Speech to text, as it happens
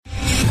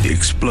The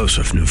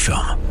explosive new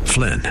film,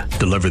 Flynn,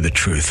 deliver the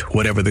truth,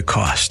 whatever the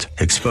cost,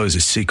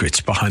 exposes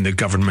secrets behind the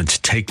government's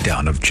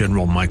takedown of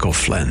General Michael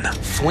Flynn.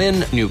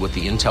 Flynn knew what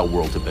the intel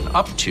world had been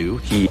up to.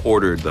 He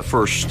ordered the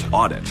first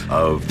audit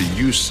of the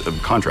use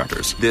of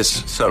contractors.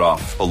 This set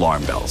off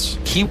alarm bells.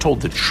 He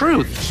told the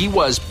truth. He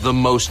was the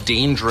most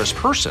dangerous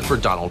person for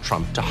Donald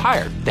Trump to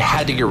hire. They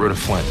had to get rid of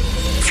Flynn.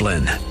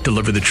 Flynn,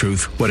 deliver the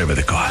truth, whatever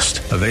the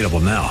cost. Available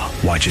now.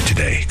 Watch it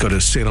today. Go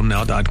to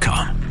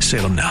salemnow.com.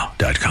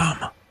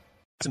 salemnow.com.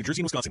 New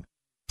Jersey and Wisconsin.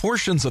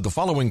 Portions of the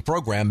following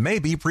program may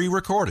be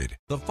pre-recorded.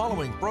 The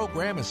following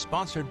program is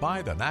sponsored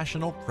by the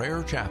National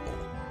Prayer Chapel.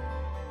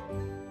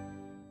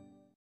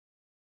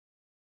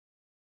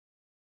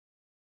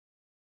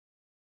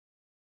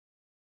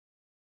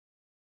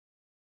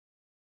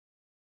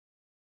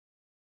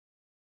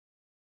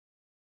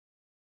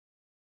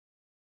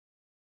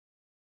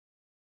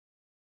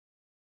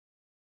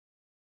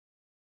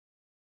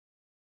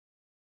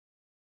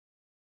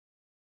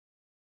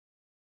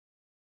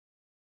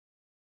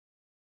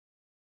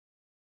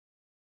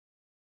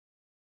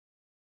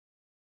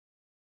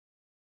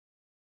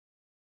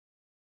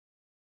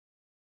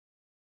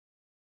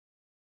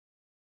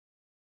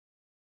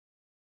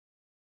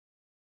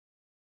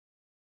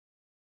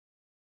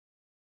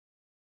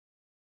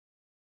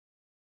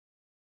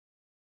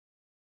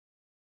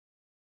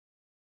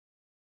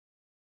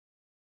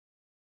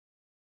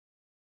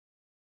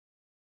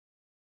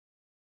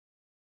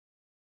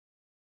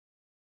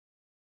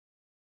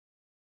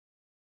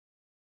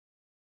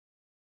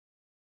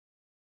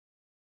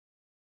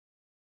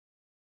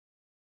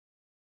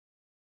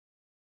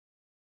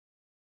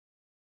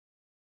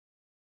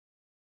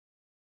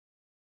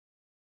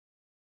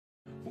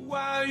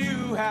 While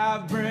you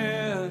have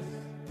breath,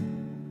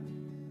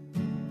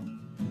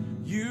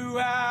 you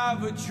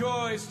have a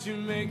choice to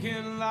make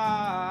in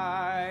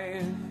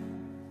life.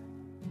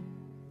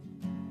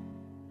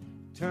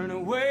 Turn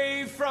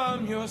away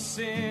from your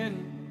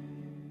sin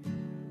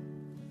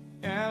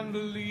and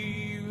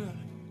believe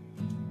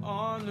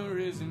on the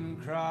risen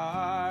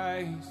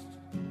Christ.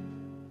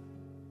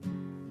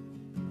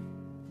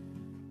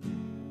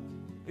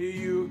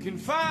 You can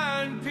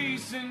find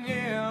peace in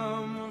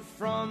Him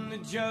from the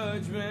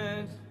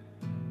judgment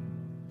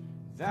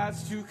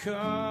that's to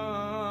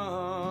come.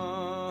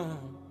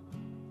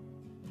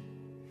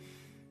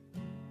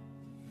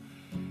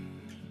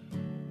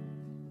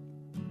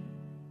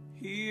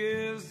 He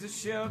is the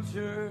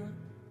shelter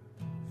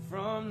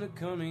from the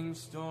coming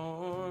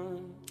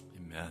storm.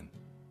 Amen.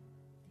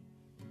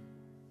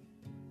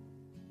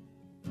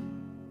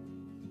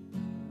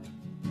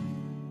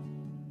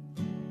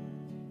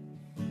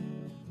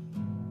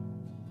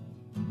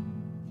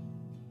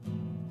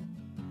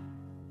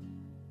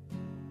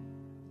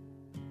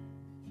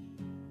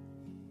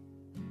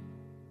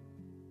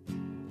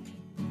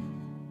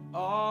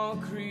 All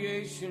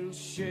creation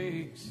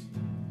shakes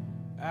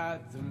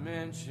at the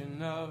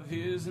mention of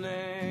His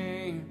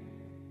name.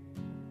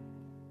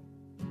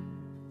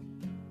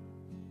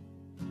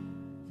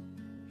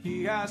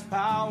 He has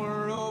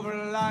power over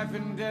life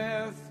and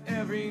death.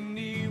 Every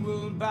knee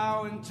will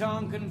bow and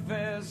tongue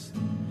confess.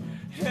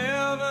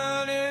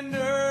 Heaven and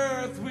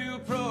earth will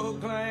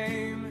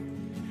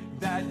proclaim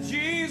that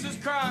Jesus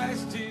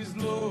Christ is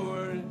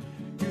Lord.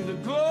 To the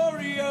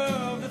glory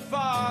of the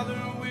Father,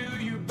 will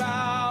you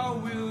bow?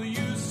 Will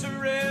you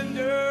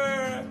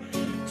surrender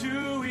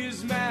to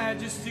His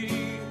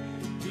majesty?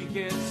 He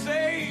can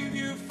save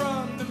you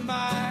from the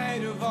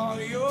might of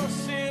all your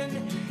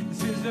sin.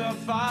 This is the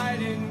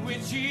fight in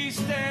which He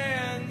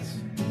stands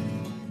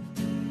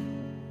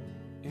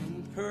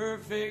in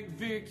perfect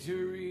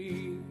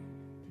victory.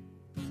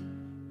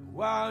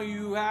 While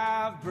you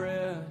have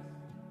breath,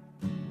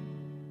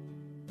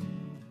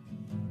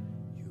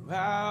 you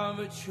have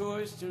a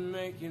choice to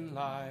make in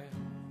life.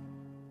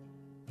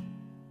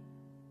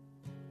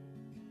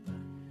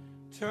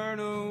 Turn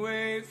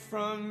away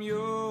from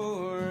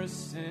your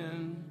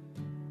sin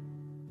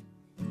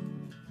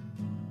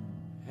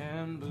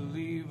and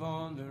believe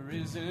on the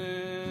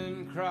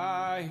risen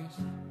Christ.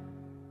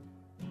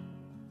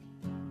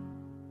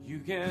 You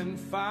can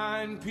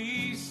find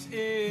peace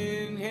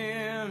in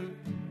Him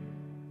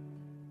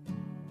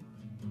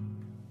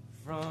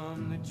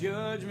from the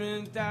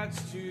judgment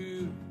that's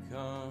to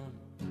come.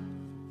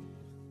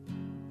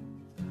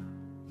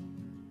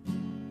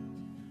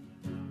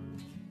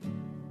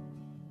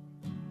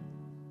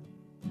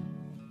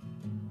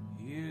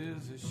 He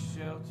is a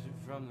shelter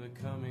from the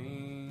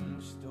coming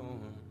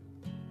storm.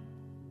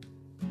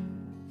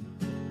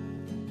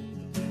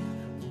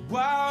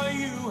 While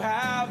you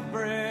have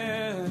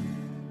breath,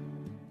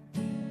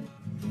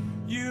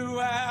 you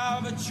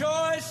have a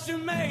choice to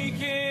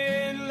make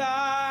in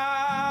life.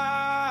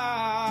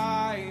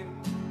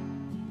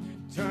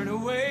 Turn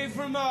away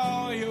from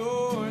all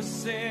your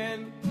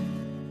sin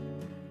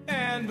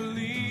and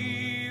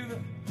believe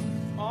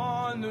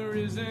on the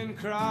risen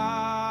Christ.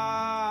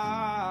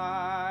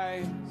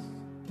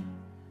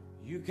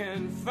 You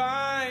can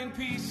find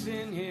peace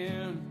in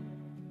Him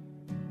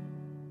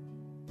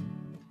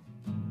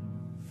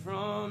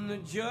from the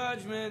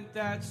judgment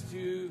that's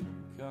to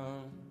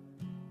come.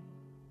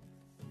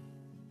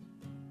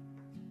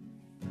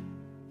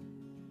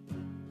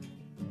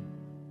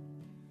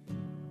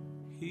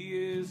 He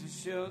is a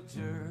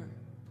shelter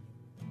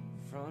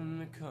from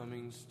the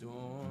coming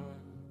storm.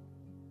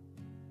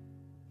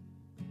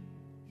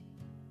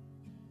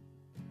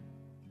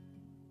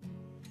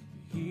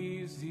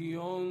 He's the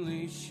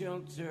only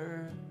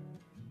shelter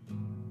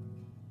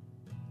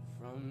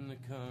from the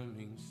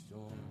coming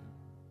storm.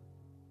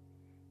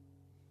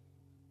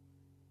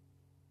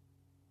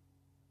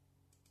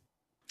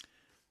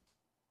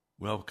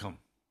 Welcome.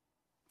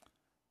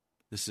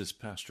 This is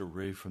Pastor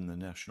Ray from the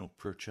National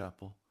Prayer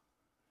Chapel,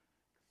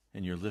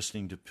 and you're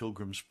listening to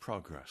Pilgrim's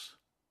Progress.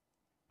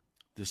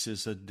 This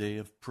is a day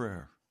of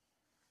prayer.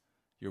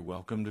 You're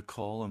welcome to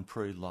call and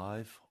pray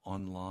live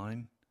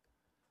online.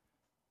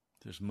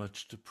 There's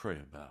much to pray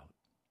about.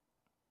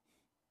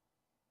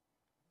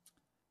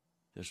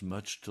 There's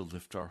much to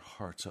lift our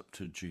hearts up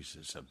to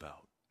Jesus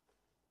about.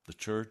 The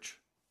church,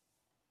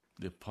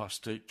 the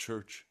apostate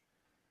church,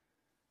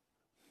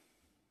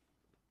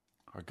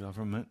 our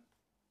government,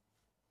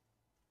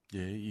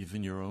 yea,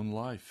 even your own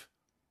life.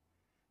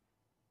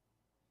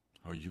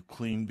 Are you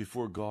clean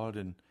before God,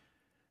 and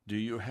do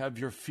you have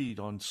your feet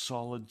on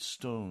solid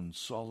stone,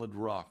 solid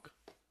rock?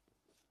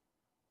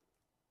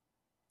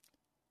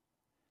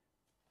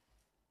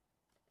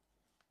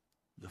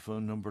 The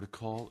phone number to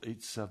call,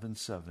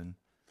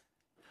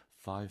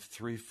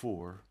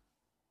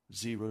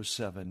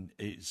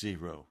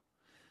 877-534-0780.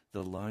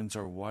 The lines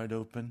are wide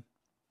open.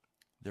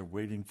 They're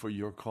waiting for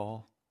your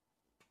call.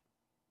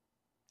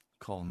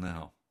 Call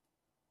now.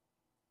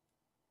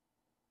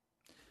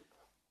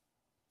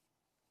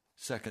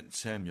 2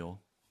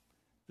 Samuel,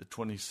 the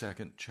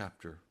 22nd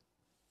chapter.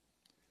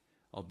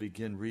 I'll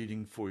begin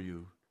reading for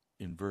you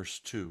in verse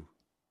 2.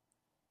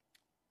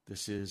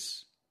 This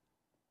is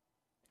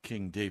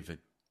King David.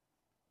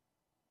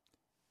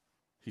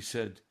 He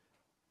said,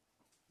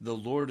 "The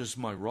Lord is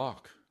my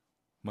rock,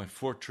 my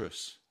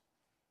fortress,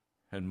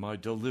 and my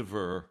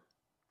deliverer.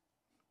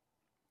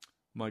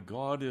 My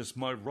God is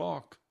my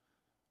rock,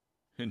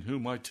 in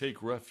whom I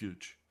take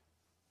refuge,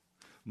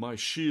 my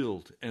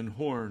shield and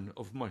horn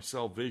of my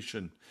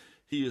salvation.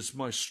 He is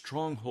my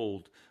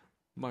stronghold,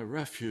 my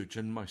refuge,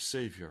 and my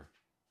Savior.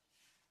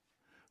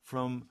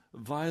 From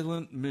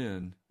violent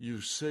men you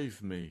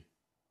save me.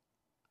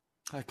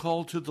 I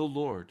call to the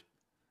Lord,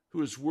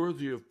 who is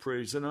worthy of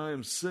praise, and I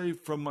am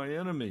saved from my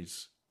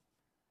enemies.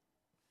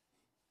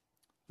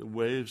 The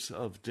waves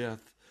of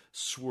death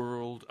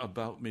swirled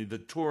about me. The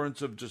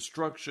torrents of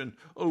destruction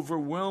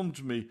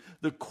overwhelmed me.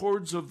 The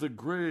cords of the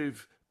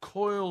grave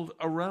coiled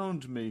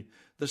around me.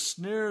 The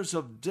snares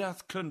of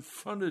death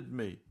confronted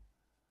me.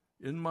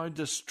 In my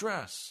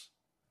distress,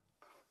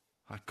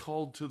 I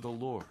called to the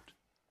Lord.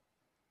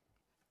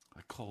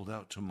 I called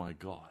out to my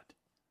God.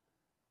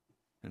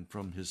 And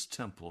from his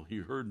temple he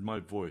heard my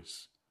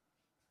voice.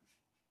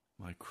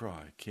 My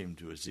cry came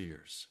to his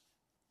ears."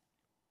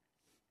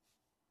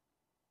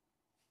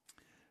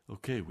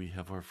 Okay, we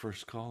have our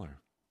first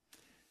caller.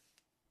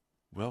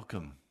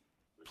 Welcome.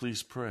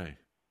 Please pray.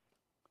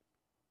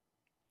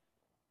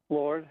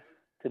 Lord,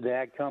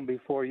 today I come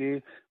before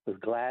you with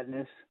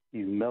gladness,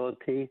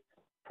 humility,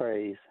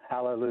 praise.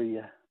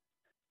 Hallelujah.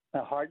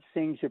 My heart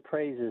sings your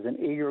praises and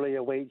eagerly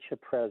awaits your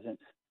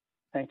presence.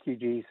 Thank you,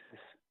 Jesus,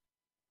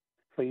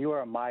 for you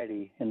are a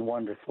mighty and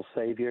wonderful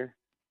Savior.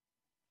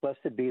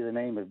 Blessed be the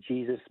name of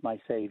Jesus, my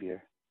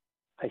Savior.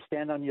 I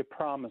stand on your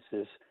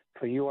promises,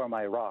 for you are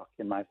my rock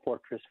and my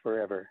fortress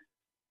forever.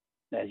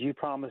 As you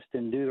promised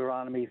in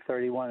Deuteronomy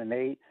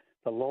 31:8,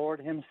 the Lord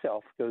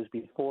himself goes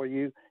before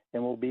you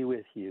and will be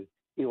with you.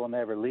 He will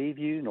never leave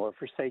you nor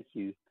forsake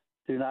you.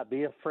 Do not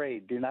be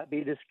afraid. Do not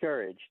be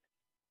discouraged.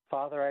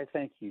 Father, I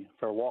thank you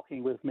for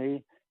walking with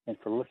me and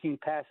for looking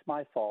past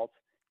my faults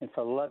and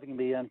for loving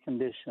me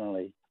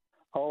unconditionally.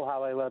 Oh,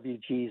 how I love you,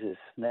 Jesus.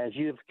 And as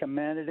you have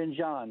commanded in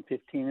John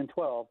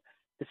 15:12,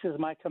 this is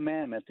my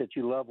commandment, that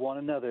you love one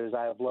another as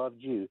I have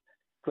loved you.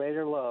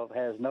 Greater love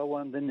has no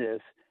one than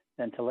this,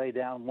 than to lay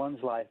down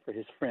one's life for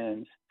his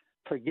friends.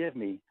 Forgive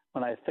me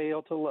when I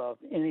fail to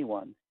love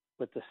anyone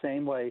with the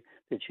same way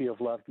that you have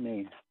loved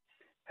me.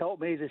 Help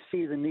me to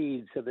see the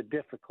needs of the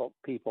difficult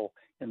people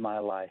in my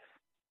life.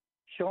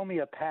 Show me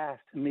a path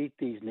to meet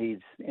these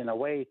needs in a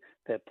way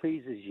that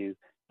pleases you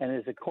and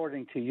is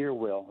according to your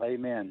will.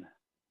 Amen.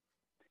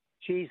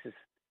 Jesus,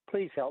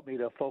 please help me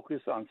to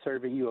focus on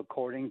serving you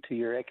according to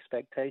your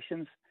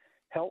expectations.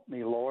 Help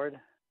me,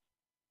 Lord.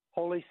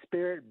 Holy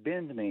Spirit,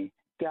 bend me,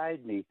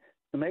 guide me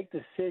to make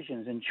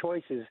decisions and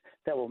choices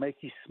that will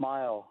make you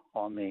smile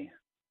on me.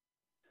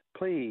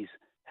 Please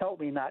help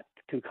me not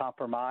to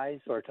compromise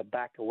or to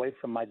back away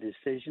from my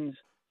decisions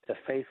to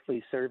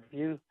faithfully serve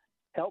you.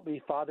 Help me,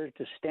 Father,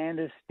 to stand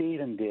as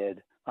Stephen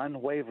did,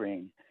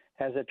 unwavering.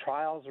 As the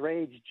trials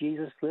rage,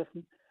 Jesus,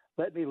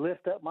 let me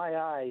lift up my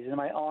eyes and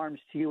my arms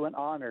to you in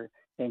honor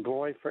and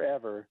glory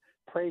forever,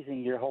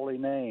 praising your holy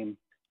name.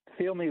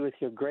 Fill me with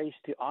your grace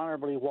to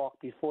honorably walk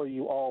before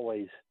you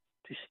always,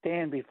 to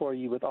stand before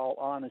you with all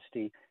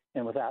honesty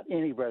and without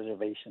any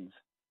reservations,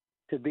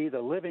 to be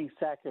the living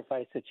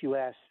sacrifice that you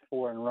asked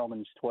for in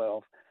Romans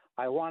 12.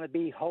 I want to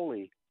be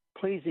holy,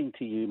 pleasing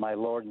to you, my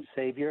Lord and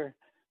Savior.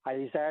 I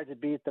desire to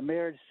be at the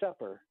marriage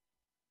supper,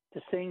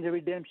 to sing the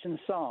redemption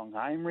song,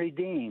 I'm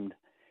redeemed,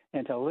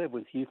 and to live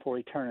with you for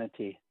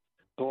eternity.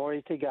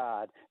 Glory to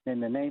God. In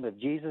the name of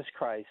Jesus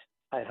Christ,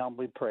 I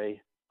humbly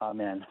pray.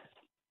 Amen.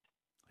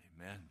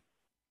 Amen.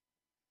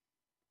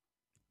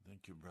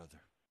 Thank you,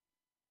 brother.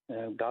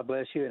 God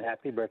bless you and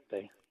happy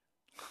birthday.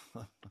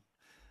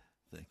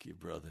 Thank you,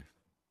 brother.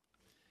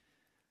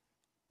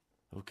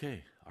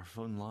 Okay, our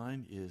phone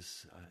line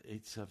is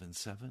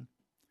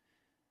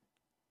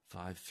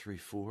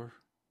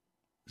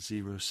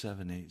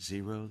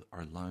 877-534-0780.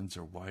 Our lines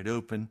are wide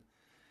open,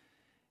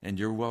 and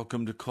you're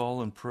welcome to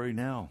call and pray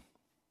now.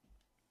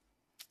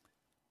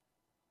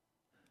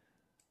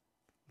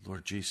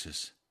 Lord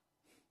Jesus,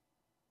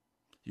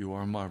 you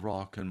are my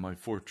rock and my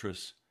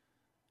fortress.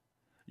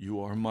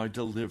 You are my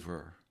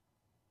deliverer.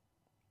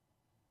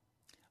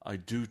 I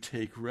do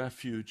take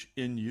refuge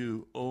in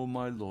you, O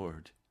my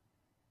Lord.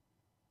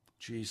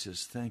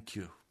 Jesus, thank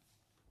you.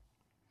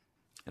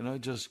 And I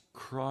just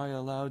cry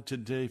aloud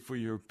today for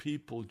your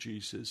people,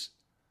 Jesus.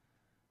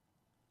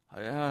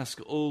 I ask,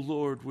 O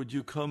Lord, would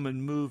you come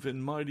and move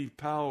in mighty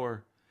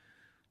power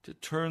to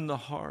turn the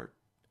heart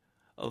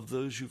of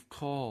those you've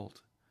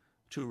called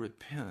to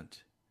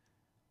repent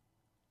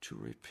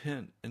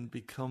and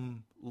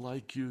become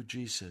like you,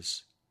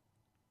 Jesus.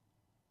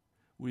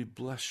 We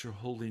bless your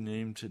holy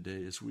name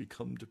today as we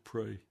come to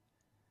pray.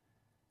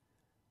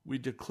 We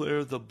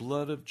declare the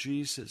blood of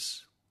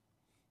Jesus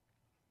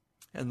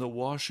and the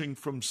washing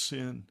from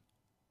sin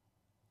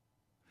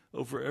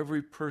over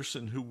every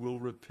person who will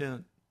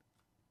repent.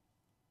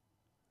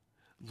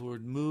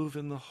 Lord, move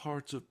in the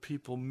hearts of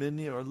people.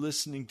 Many are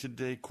listening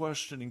today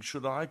questioning,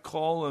 should I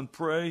call and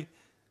pray?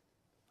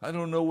 I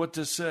don't know what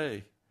to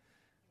say.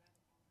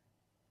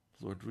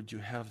 Lord, would you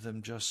have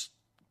them just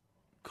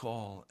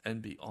call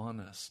and be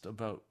honest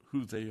about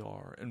who they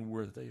are and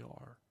where they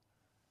are?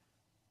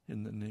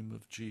 In the name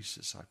of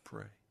Jesus, I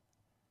pray.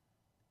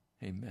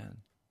 Amen.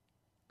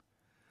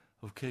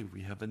 Okay,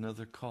 we have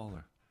another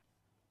caller.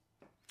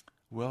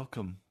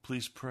 Welcome.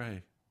 Please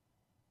pray.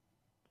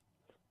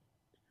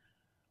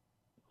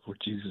 Lord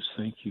Jesus,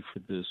 thank you for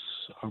this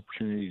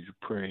opportunity to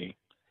pray.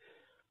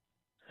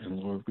 And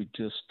Lord, we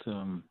just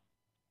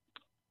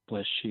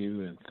bless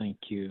you and thank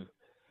you.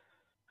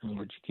 And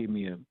Lord, you gave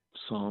me a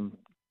psalm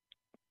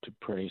to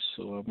pray,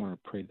 so I want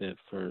to pray that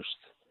first.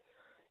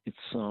 It's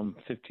Psalm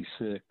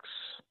 56.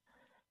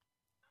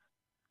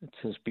 It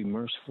says, be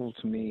merciful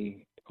to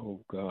me, O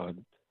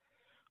God,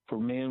 for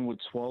man would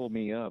swallow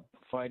me up.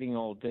 Fighting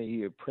all day,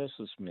 he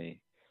oppresses me.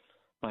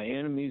 My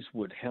enemies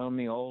would hound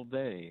me all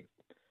day,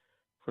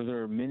 for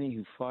there are many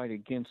who fight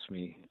against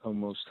me, O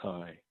Most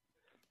High.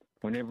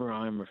 Whenever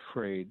I am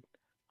afraid,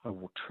 I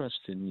will trust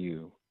in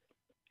you.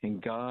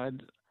 In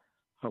God,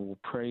 I will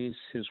praise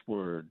his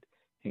word.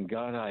 In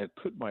God, I have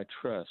put my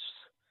trust.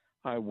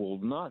 I will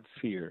not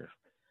fear.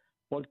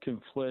 What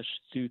can flesh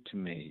do to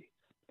me?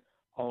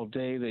 All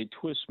day they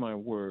twist my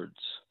words.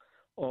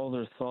 All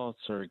their thoughts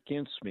are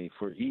against me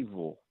for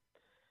evil.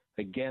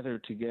 They gather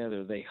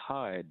together, they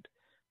hide.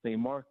 They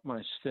mark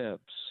my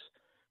steps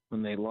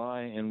when they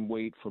lie and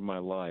wait for my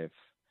life.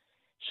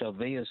 Shall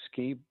they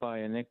escape by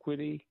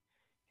iniquity?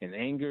 In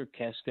anger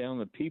cast down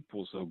the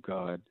peoples, O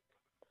God.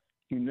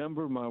 You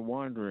number my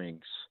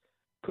wanderings.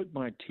 Put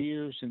my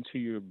tears into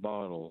your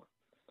bottle.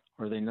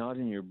 Are they not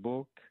in your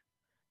book?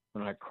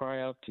 When I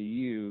cry out to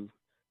you,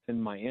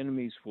 then my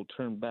enemies will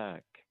turn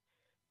back.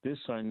 This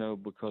I know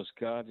because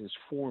God is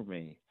for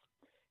me.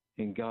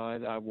 In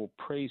God I will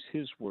praise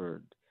his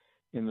word.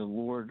 In the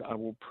Lord I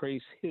will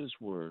praise his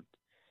word.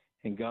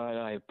 In God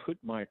I have put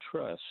my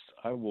trust.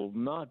 I will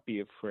not be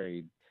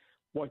afraid.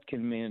 What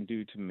can man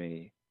do to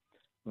me?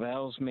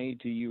 Vows made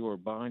to you are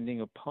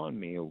binding upon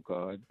me, O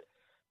God.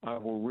 I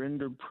will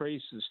render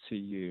praises to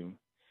you,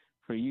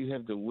 for you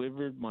have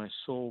delivered my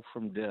soul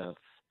from death.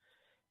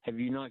 Have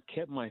you not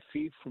kept my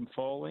feet from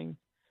falling,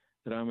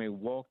 that I may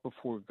walk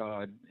before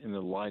God in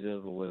the light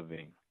of the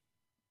living?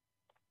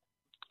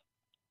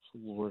 So,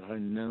 Lord, I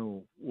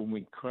know when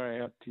we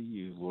cry out to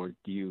you, Lord,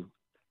 you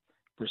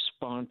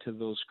respond to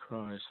those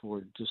cries,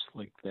 Lord, just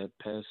like that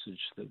passage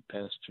that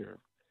Pastor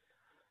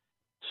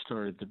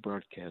started the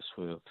broadcast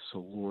with. So,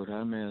 Lord,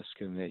 I'm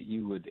asking that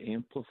you would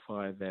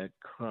amplify that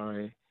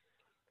cry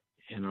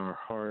in our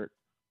heart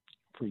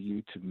for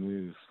you to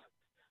move.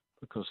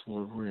 Because,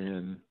 Lord, we're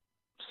in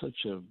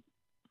such a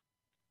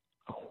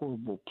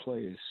horrible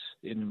place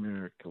in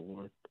America,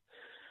 Lord.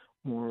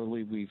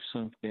 Morally, we've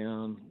sunk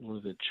down.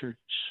 Lord, the church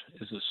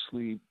is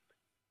asleep.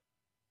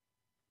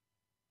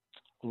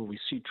 Lord, we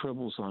see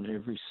troubles on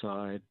every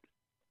side.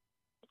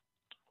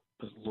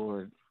 But,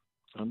 Lord,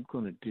 I'm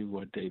going to do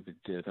what David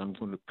did. I'm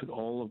going to put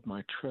all of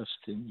my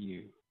trust in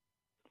you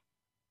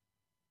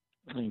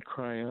and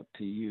cry out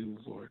to you,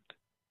 Lord.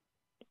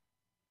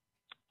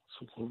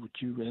 So, Lord, would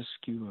you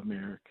rescue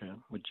America?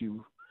 Would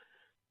you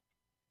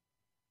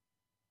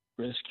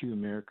rescue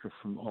America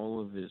from all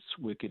of its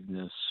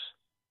wickedness?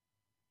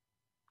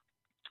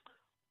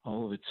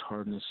 all of its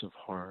hardness of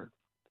heart,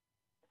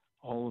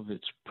 all of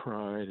its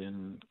pride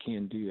and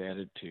can-do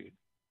attitude.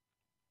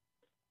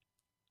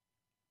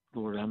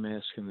 Lord, I'm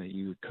asking that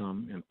you would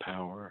come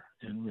empower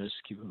and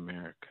rescue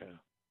America.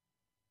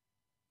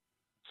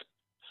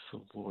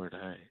 So, Lord,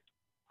 I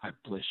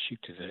bless you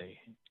today,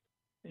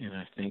 and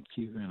I thank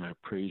you, and I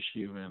praise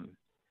you, and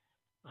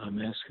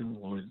I'm asking,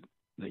 Lord,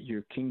 that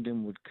your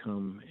kingdom would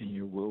come and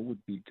your will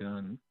would be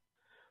done.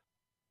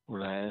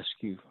 Lord, I ask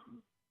you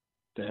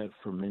that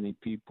for many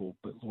people,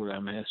 but Lord,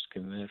 I'm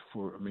asking that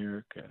for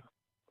America.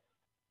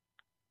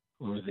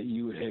 Lord, that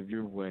you would have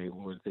your way,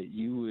 Lord, that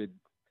you would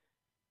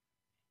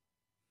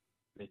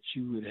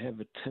have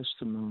a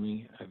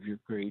testimony of your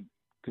great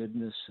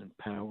goodness and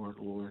power,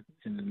 Lord,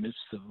 in the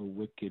midst of a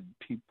wicked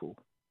people.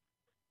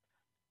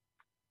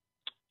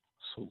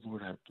 So,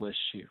 Lord, I bless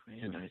you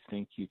and I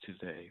thank you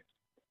today.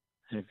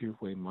 Have your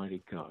way,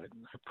 mighty God.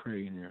 I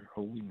pray in your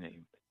holy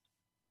name.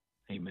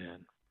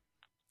 Amen.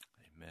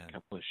 Amen.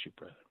 God bless you,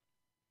 brother.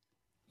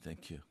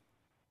 Thank you.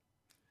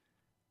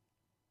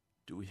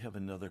 Do we have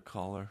another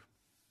caller?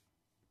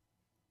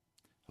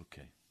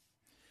 Okay.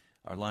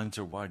 Our lines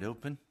are wide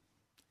open.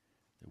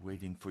 They're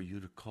waiting for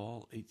you to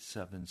call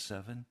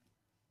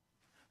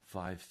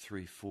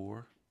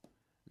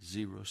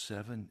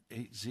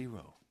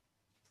 877-534-0780.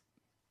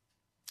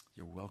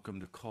 You're welcome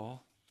to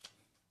call.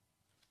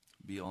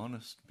 Be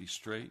honest. Be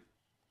straight.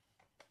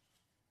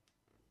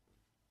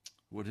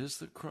 What is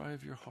the cry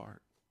of your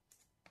heart?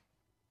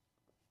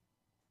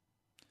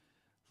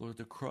 Lord,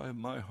 the cry of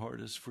my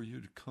heart is for you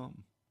to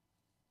come.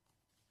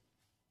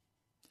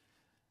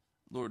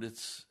 Lord,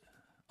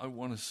 I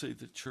want to say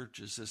the church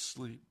is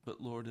asleep,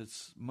 but Lord,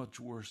 it's much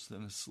worse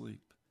than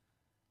asleep.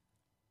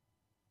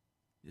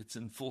 It's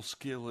in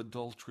full-scale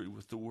adultery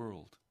with the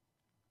world.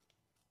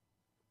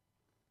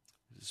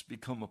 It has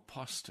become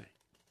apostate,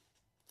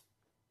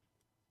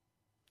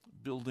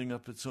 building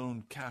up its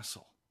own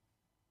castle,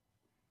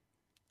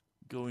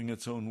 going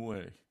its own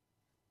way.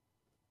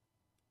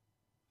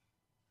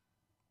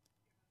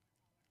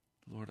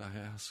 Lord, I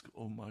ask,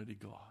 Almighty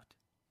God,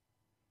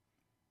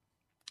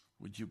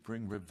 would you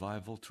bring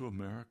revival to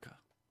America?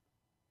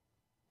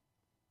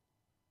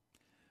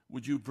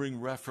 Would you bring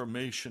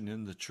reformation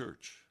in the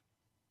church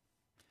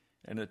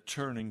and a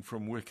turning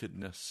from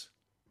wickedness?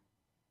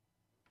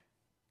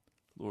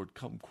 Lord,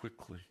 come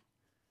quickly,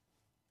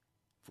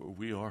 for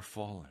we are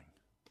falling.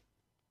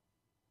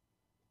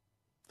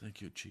 Thank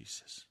you,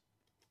 Jesus.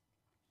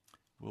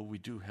 Well, we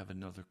do have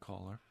another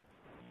caller.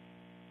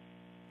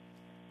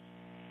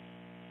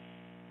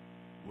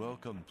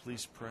 Welcome.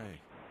 Please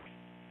pray.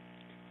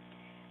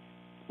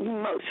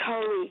 Most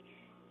holy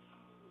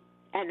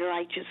and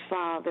righteous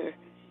Father,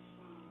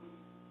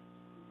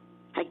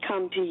 I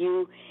come to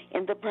you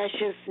in the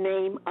precious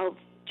name of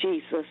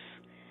Jesus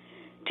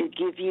to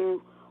give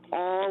you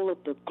all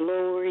of the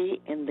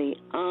glory and the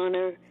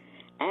honor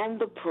and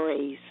the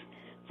praise,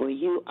 for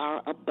you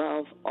are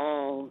above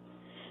all.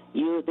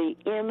 You're the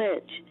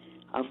image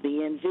of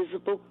the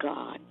invisible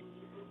God,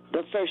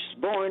 the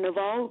firstborn of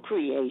all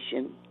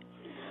creation.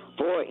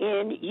 For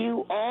in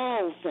you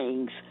all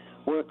things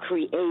were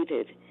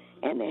created,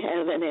 in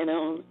heaven and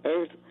on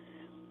earth,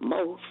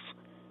 most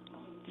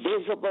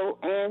visible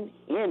and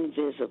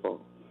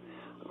invisible,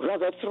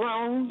 whether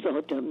thrones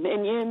or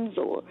dominions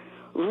or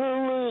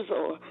rulers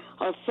or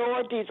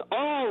authorities,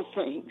 all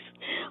things.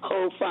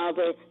 Oh,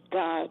 Father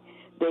God,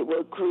 they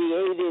were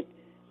created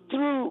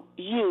through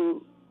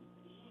you,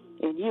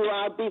 and you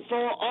are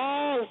before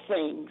all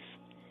things.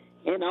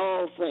 In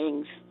all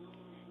things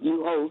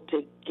you hold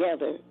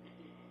together.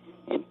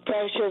 And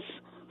precious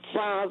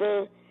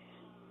Father,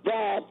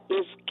 that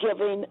is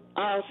giving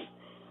us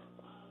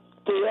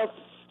the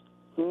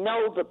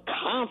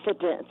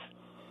confidence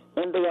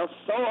and the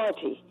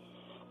authority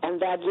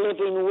and that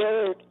living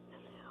word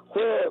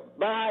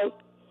whereby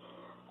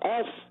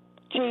as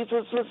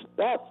Jesus was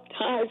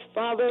baptized,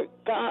 Father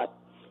God,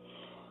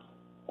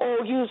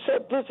 oh, you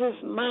said, this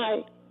is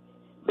my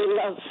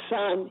beloved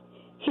Son.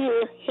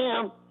 Hear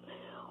him.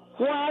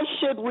 Why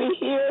should we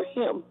hear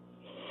him?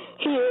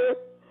 Here,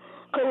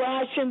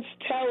 Colossians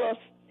tell us,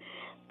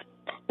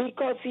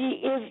 because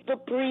he is the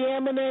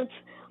preeminence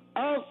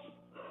of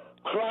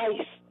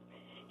Christ.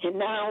 And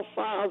now,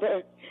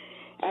 Father,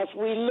 as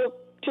we look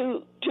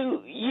to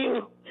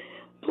you,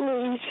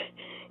 please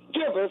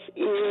give us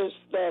ears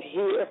that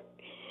hear.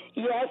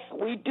 Yes,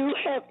 we do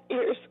have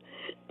ears,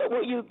 but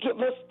will you give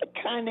us the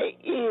kind of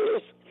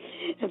ears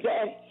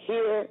that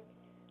hear,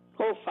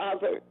 oh,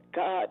 Father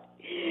God,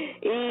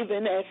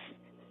 even as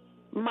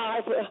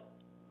Martha,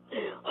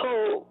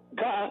 oh,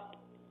 God,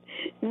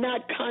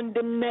 not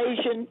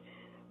condemnation,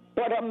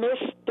 but a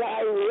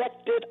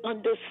misdirected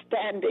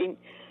understanding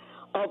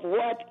of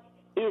what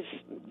is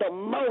the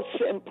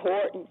most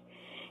important.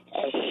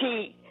 As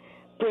she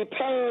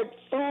prepared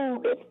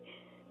food and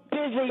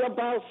busy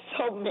about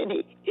so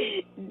many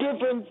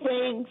different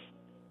things,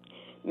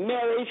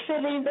 Mary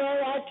sitting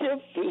there at your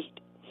feet.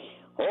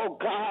 Oh,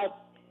 God,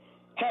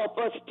 help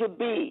us to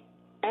be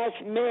as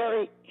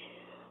Mary,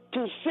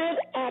 to sit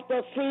at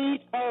the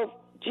feet of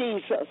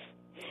Jesus,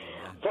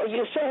 For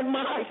you said,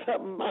 Martha,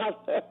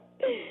 Martha,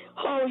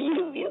 oh,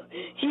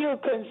 you're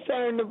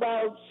concerned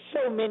about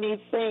so many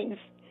things.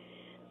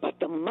 But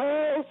the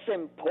most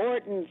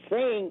important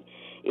thing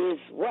is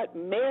what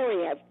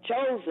Mary has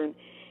chosen,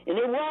 and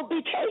it won't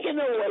be taken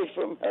away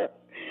from her.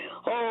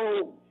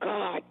 Oh,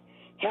 God,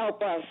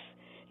 help us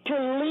to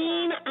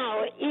lean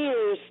our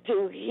ears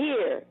to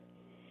hear.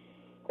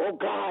 Oh,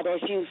 God,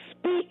 as you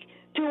speak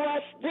to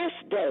us this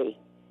day,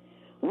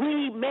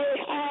 we may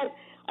have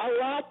a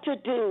lot to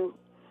do.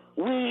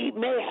 We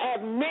may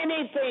have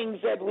many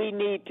things that we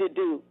need to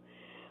do.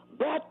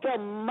 But the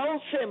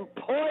most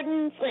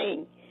important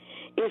thing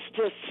is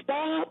to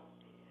stop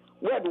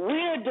what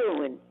we're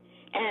doing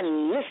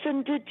and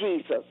listen to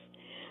Jesus.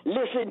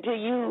 Listen to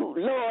you,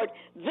 Lord.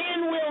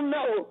 Then we'll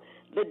know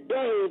the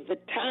day, the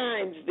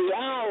times, the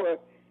hour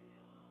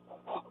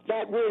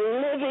that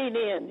we're living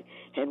in,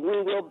 and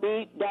we will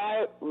be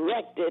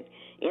directed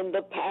in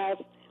the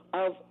path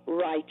of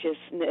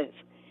righteousness.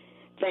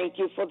 Thank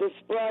you for this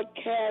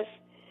broadcast.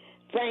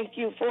 Thank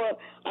you for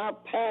our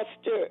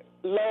pastor,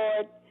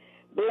 Lord.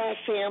 Bless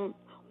him,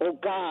 oh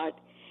God,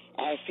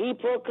 as he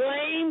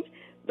proclaims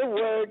the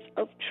words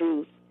of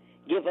truth.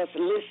 Give us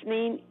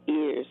listening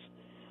ears,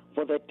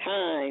 for the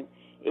time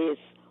is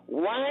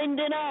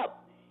winding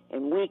up,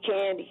 and we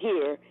can't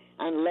hear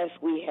unless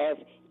we have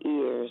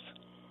ears.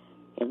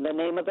 In the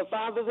name of the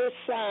Father, the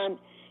Son,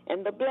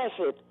 and the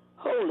blessed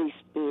Holy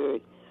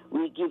Spirit,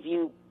 we give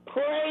you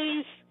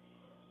praise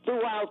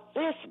throughout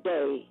this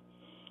day,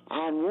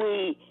 and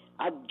we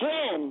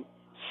again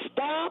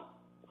stop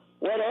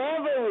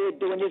whatever we're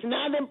doing. It's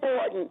not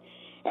important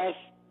as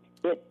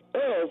it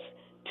is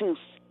to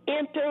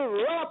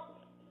interrupt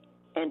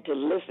and to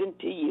listen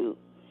to you.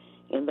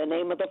 In the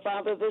name of the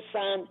Father, the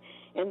Son,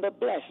 and the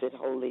blessed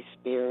Holy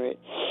Spirit.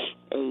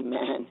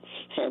 Amen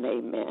and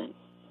amen.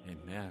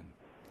 Amen.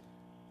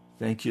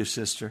 Thank you,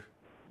 sister.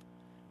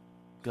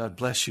 God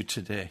bless you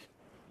today.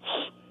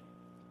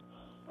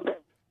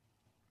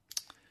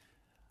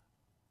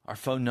 Our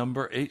phone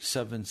number,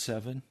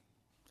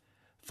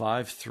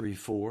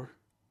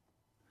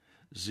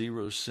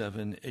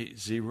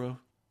 877-534-0780.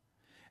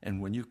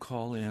 And when you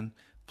call in,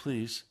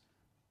 please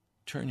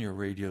turn your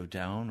radio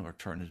down or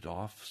turn it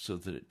off so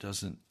that it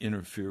doesn't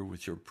interfere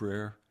with your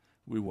prayer.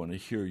 We want to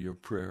hear your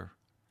prayer.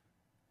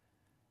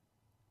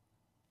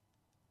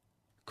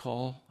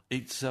 Call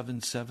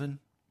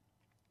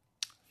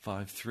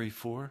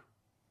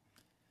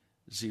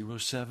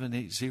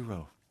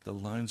 877-534-0780. The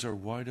lines are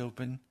wide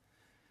open.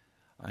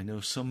 I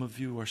know some of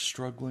you are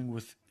struggling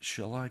with,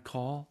 shall I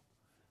call?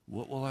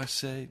 What will I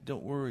say?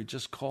 Don't worry,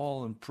 just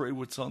call and pray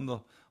what's on the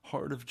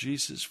heart of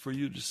Jesus for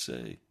you to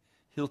say.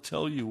 He'll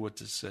tell you what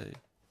to say.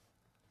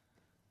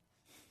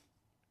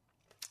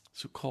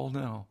 So call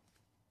now.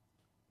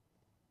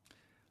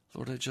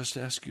 Lord, I just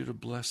ask you to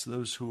bless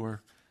those who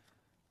are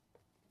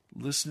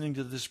listening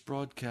to this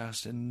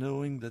broadcast and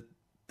knowing that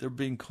they're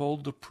being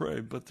called to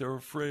pray, but they're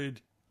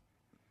afraid.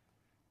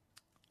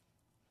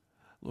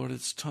 Lord,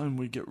 it's time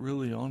we get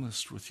really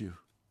honest with you.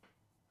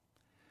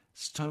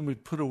 It's time we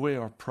put away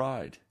our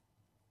pride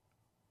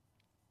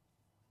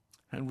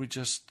and we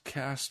just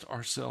cast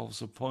ourselves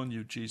upon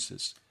you,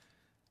 Jesus,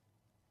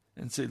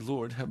 and say,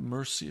 Lord, have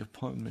mercy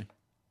upon me.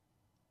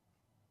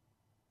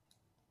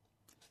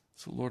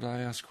 So, Lord,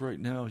 I ask right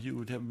now you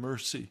would have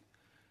mercy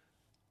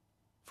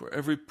for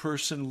every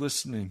person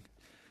listening,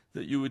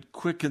 that you would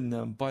quicken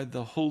them by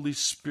the Holy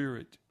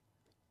Spirit.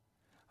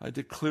 I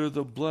declare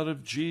the blood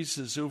of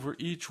Jesus over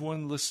each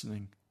one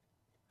listening.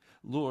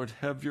 Lord,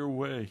 have your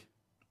way,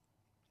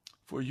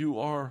 for you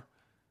are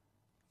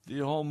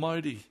the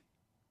Almighty.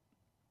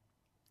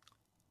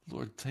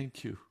 Lord,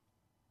 thank you.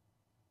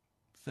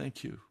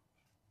 Thank you.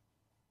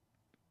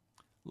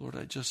 Lord,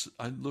 I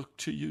look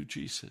to you,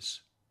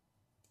 Jesus.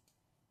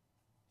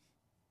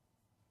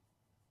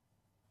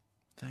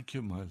 Thank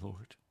you, my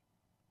Lord.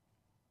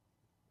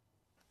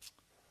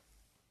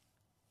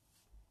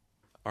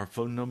 Our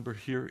phone number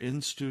here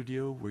in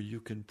studio where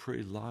you can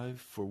pray live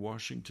for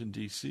Washington,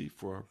 D.C.,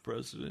 for our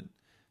president,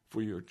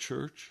 for your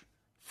church,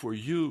 for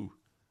you.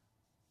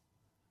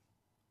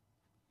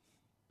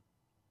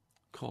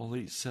 Call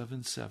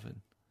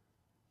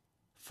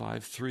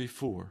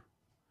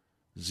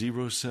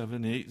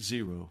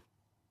 877-534-0780.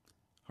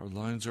 Our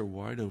lines are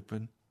wide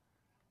open.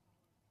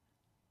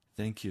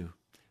 Thank you.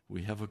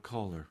 We have a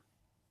caller.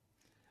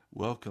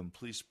 Welcome.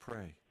 Please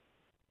pray.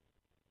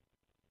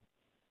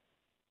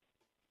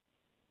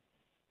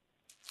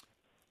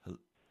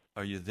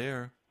 Are you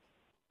there?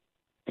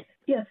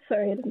 Yes,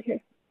 sorry, I didn't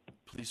hear.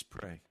 Please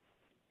pray.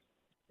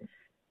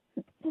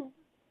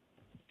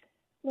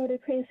 Lord, I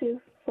praise you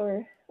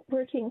for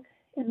working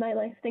in my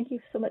life. Thank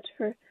you so much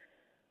for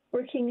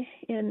working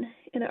in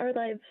our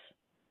lives.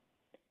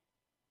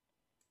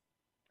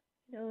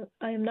 You know,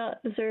 I am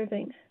not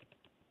deserving.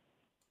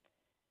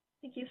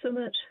 Thank you so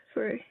much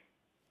for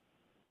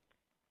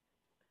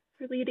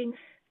leading.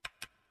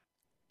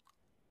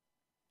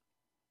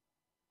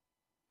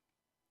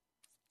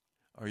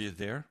 Are you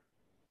there?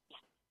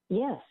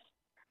 Yes.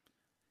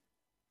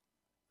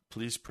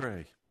 Please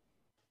pray.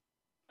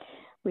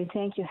 We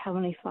thank you,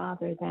 Heavenly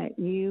Father, that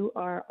you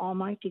are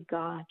Almighty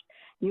God.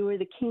 You are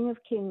the King of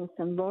kings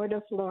and Lord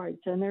of lords,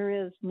 and there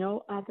is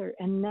no other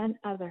and none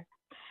other.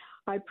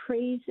 I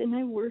praise and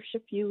I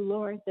worship you,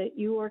 Lord, that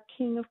you are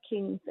King of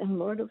kings and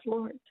Lord of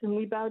lords, and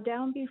we bow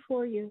down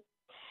before you.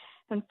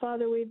 And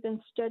Father, we've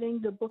been studying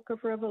the book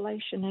of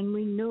Revelation, and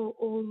we know,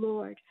 oh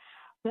Lord,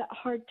 that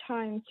hard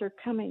times are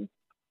coming.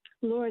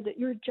 Lord, that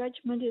your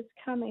judgment is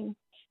coming.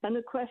 And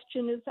the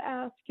question is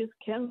asked is,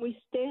 can we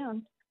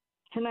stand?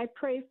 And I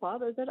pray,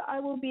 Father, that I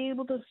will be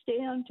able to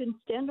stand and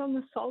stand on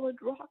the solid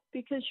rock,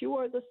 because you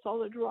are the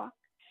solid rock.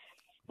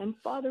 And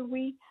Father,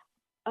 we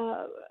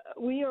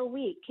are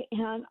weak,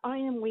 and I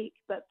am weak.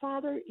 But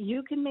Father,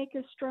 you can make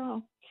us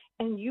strong,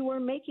 and you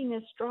are making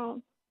us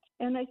strong.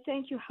 And I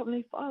thank you,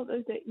 Heavenly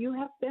Father, that you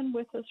have been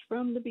with us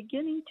from the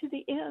beginning to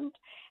the end,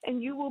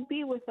 and you will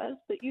be with us,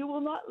 that you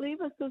will not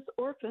leave us as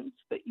orphans,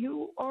 but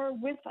you are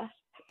with us.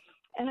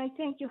 And I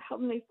thank you,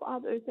 Heavenly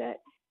Father, that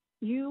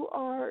you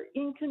are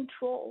in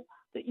control,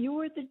 that you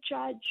are the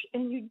judge,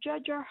 and you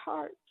judge our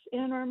hearts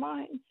and our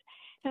minds.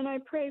 And I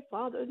pray,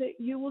 Father, that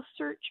you will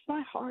search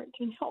my heart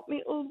and help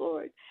me, oh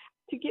Lord,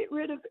 to get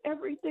rid of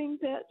everything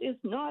that is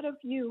not of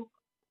you.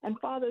 And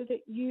Father,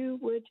 that you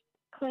would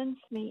cleanse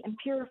me and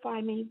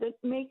purify me, that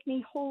make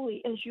me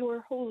holy as you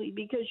are holy,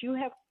 because you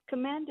have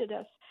commanded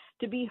us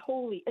to be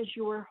holy as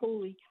you are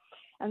holy.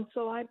 And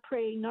so I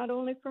pray not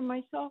only for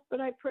myself,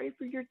 but I pray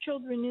for your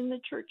children in the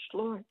church,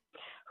 Lord,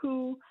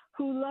 who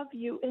love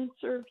you and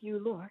serve you,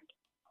 Lord.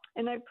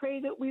 And I pray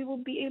that we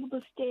will be able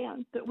to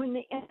stand, that when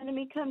the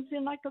enemy comes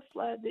in like a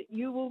flood, that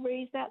you will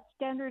raise that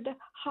standard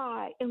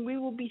high, and we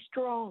will be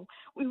strong.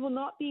 We will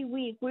not be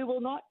weak. We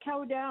will not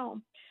cow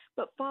down.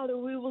 But, Father,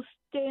 we will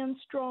stand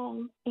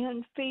strong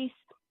and face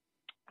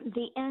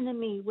the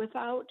enemy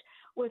without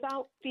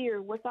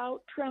fear,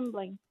 without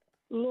trembling.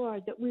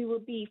 Lord, that we will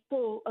be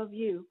full of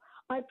you.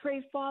 I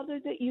pray, Father,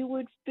 that you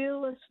would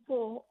fill us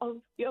full of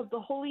the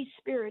Holy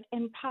Spirit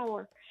and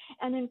power,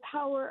 and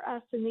empower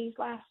us in these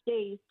last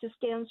days to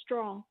stand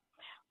strong.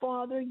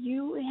 Father,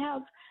 you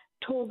have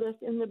told us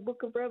in the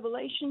book of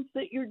Revelations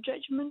that your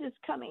judgment is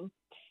coming.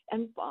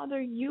 And Father,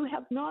 you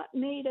have not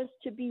made us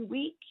to be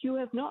weak. You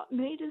have not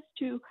made us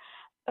to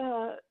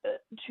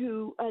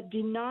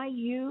deny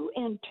you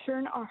and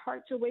turn our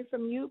hearts away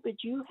from you,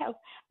 but you have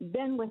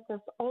been with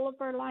us all of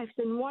our lives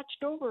and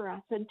watched over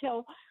us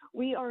until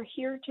we are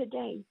here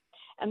today.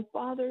 And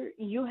Father,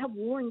 you have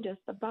warned us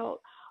about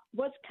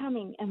what's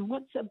coming and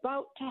what's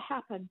about to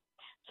happen.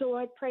 So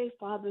I pray,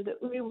 Father,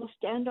 that we will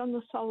stand on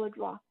the solid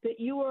rock, that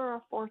you are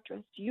our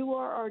fortress, you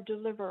are our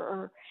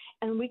deliverer,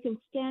 and we can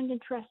stand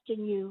and trust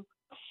in you.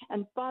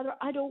 And Father,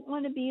 I don't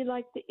want to be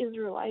like the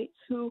Israelites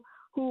who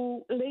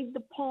laid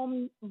the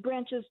palm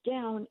branches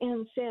down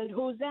and said,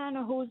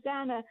 Hosanna,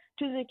 Hosanna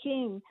to the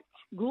King,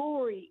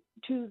 glory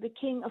to the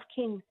King of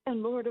kings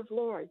and Lord of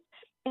lords.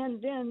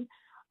 And then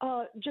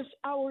just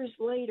hours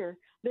later,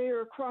 they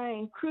are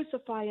crying,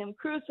 crucify him,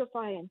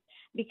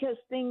 because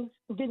things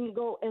didn't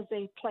go as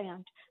they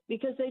planned,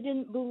 because they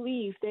didn't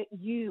believe that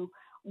you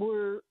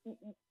were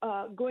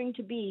going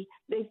to be,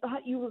 they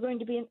thought you were going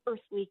to be an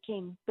earthly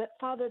king. But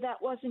Father,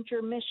 that wasn't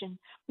your mission.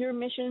 Your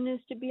mission is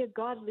to be a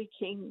godly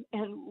king,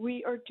 and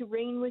we are to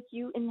reign with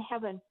you in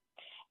heaven.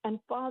 And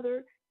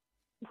Father,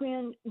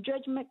 when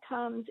judgment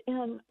comes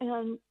and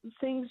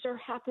things are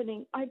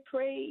happening, I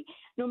pray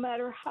no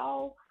matter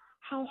how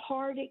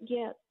hard it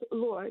gets,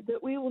 Lord,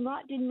 that we will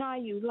not deny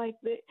you like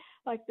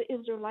the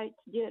Israelites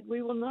did.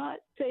 We will not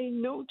say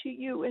no to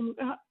you and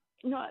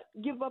not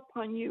give up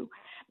on you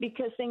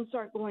because things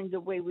aren't going the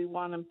way we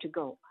want them to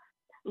go.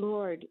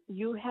 Lord,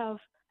 you have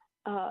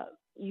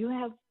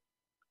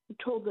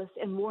told us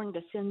and warned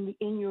us in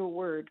your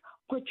word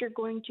what you're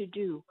going to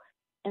do.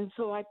 And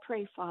so I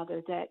pray,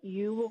 Father, that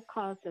you will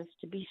cause us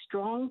to be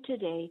strong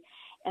today.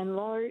 And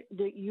Lord,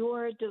 that you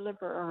are a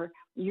deliverer.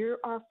 You're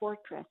our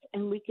fortress,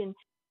 and we can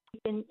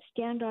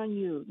stand on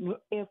you.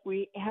 If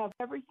we have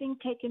everything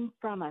taken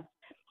from us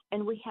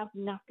and we have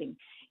nothing,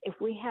 if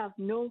we have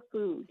no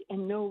food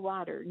and no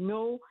water,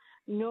 no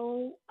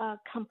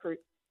comfort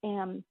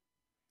and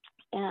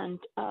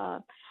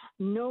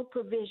no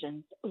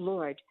provisions,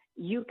 Lord,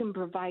 you can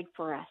provide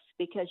for us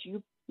because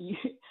you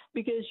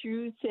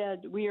said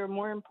we are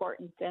more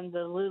important than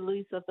the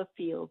lilies of the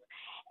field.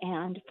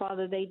 And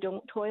Father, they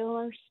don't toil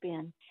or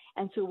spin,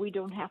 and so we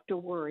don't have to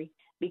worry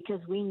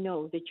because we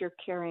know that you're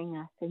carrying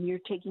us and you're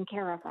taking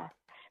care of us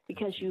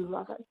because you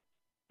love us.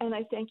 And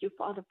I thank you,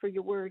 Father, for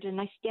your word,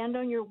 and I stand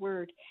on your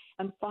word.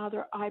 And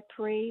Father, I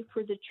pray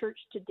for the church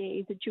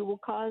today that you will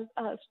cause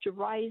us to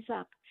rise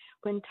up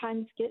when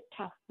times get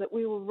tough, that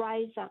we will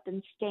rise up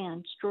and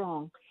stand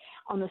strong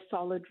on the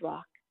solid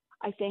rock.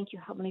 I thank you,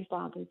 Heavenly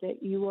Father,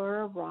 that you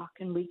are a rock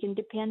and we can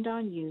depend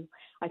on you.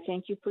 I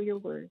thank you for your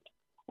word,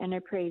 and I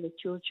pray that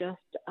you'll just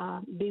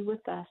be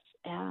with us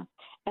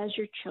as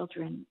your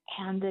children,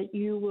 and that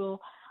you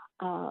will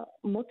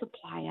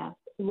multiply us.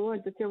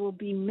 Lord, that there will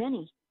be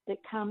many that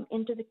come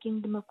into the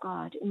kingdom of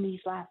God in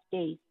these last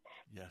days.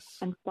 Yes.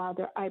 And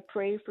Father, I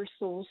pray for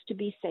souls to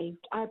be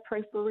saved. I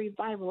pray for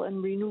revival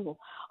and renewal.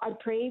 I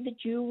pray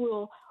that you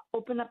will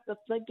Open up the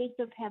floodgates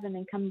of heaven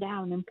and come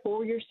down and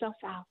pour yourself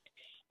out.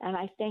 And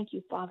I thank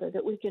you, Father,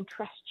 that we can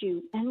trust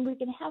you and we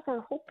can have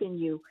our hope in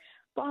you.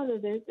 Father,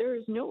 there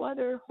is no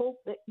other hope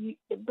but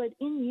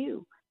in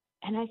you.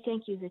 And I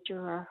thank you that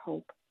you're our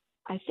hope.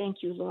 I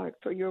thank you, Lord,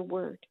 for your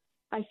word.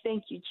 I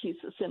thank you,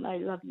 Jesus, and I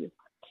love you.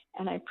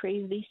 And I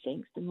praise these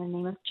things in the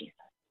name of Jesus.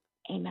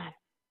 Amen.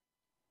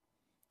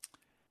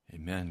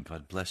 Amen.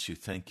 God bless you.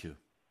 Thank you.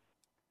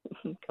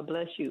 God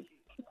bless you.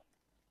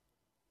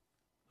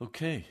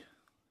 Okay.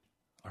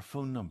 Our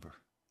phone number,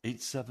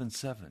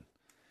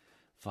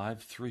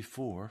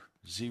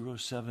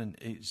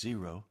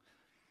 877-534-0780.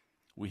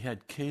 We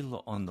had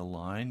Kayla on the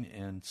line,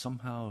 and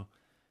somehow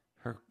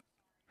her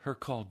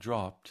call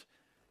dropped.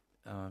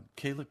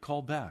 Kayla,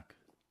 call back.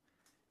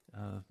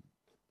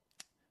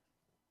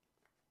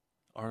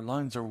 Our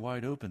lines are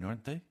wide open,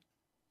 aren't they?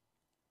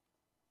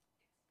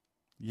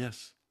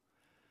 Yes.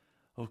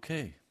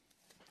 Okay.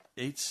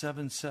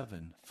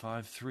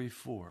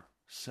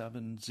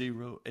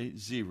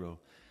 877-534-7080.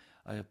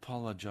 I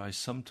apologize.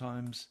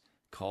 Sometimes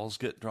calls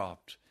get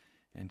dropped.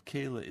 And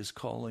Kayla is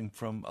calling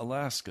from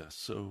Alaska,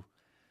 so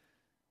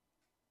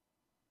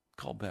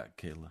call back,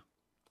 Kayla.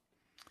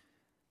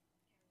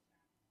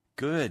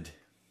 Good.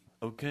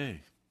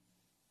 Okay.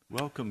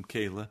 Welcome,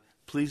 Kayla.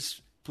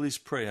 Please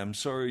pray. I'm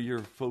sorry your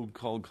phone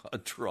call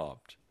got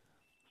dropped.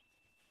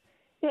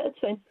 Yeah, it's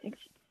fine. Thanks.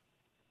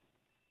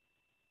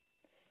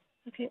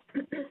 Okay.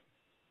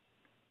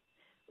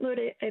 Lord,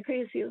 I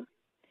praise you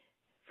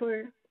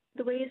for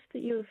the ways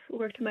that you've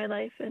worked in my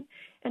life, and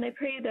I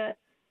pray that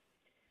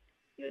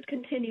you would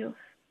continue.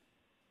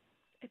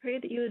 I pray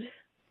that you would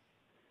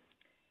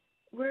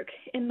work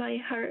in my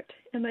heart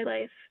and my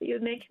life, that you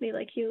would make me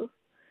like you.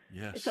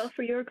 Yes. It's all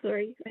for your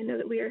glory. I know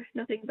that we are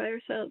nothing by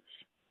ourselves.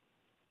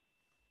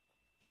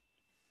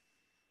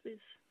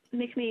 Please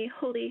make me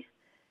holy,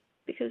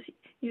 because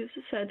you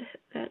said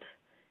that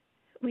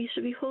we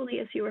should be holy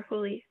as you are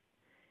holy.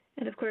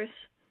 And of course,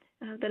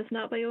 that is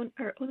not by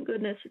our own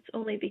goodness. It's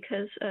only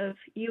because of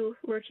you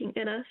working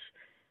in us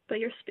by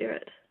your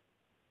Spirit.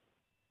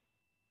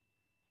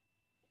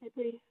 I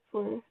pray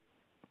for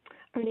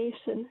our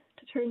nation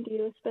to turn to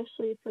you,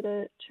 especially for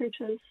the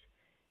churches.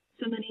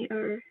 So many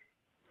are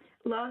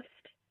lost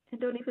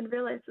and don't even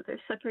realize that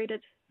they're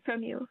separated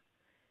from you.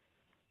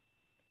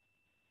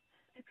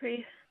 I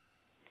pray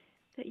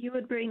that you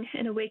would bring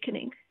an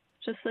awakening,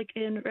 just like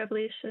in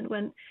Revelation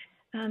when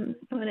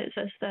it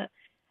says that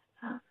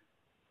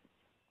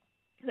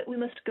we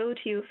must go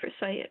to you for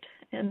sight,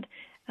 and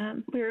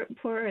we're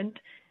poor and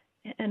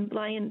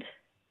blind,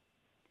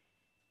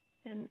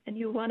 and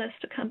you want us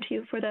to come to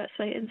you for that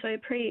sight. And so I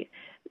pray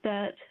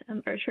that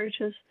our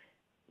churches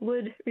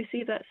would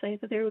receive that sight,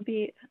 that there would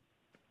be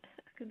a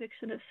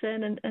conviction of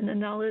sin and a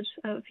knowledge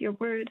of your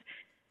word.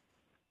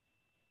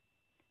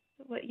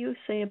 What you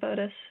say about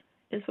us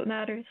is what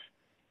matters.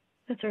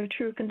 That's our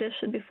true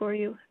condition before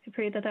you. I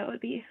pray that would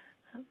be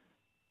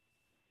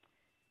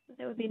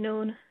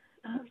known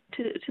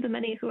to the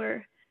many who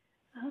are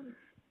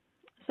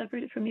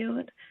separated from you,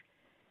 and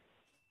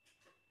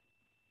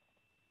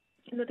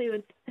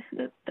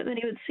that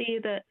many would see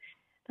that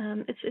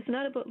it's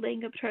not about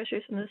laying up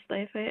treasures in this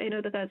life. I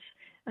know that that's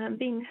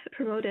being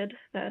promoted,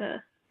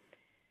 that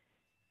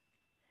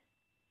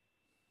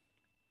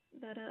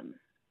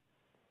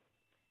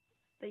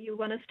you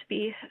want us to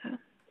be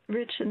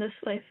rich in this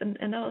life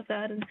and all of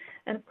that, and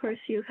of course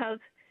you have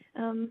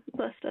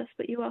blessed us,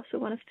 but you also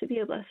want us to be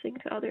a blessing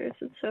to others,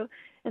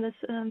 and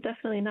it's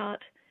definitely not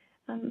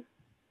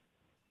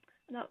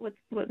what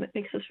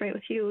makes us right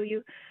with you.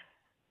 You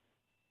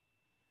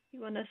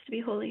want us to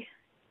be holy,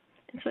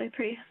 and so I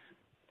pray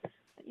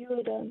that you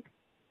would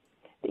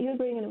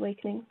bring an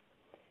awakening.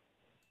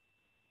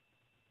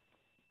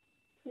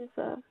 Please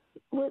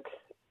work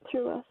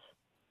through us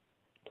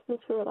to those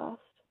who are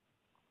lost.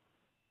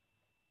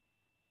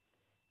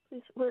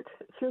 Please work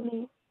through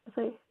me as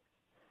I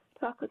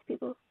talk with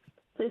people.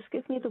 Please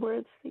give me the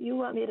words that you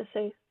want me to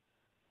say. I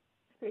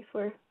pray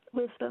for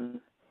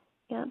wisdom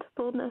and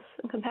boldness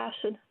and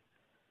compassion.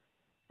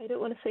 I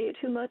don't want to say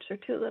too much or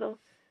too little,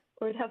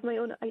 or to have my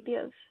own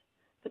ideas,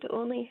 but to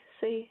only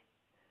say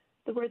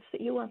the words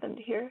that you want them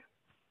to hear.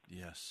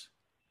 Yes.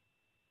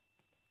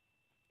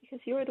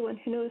 Because you are the one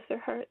who knows their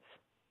hearts.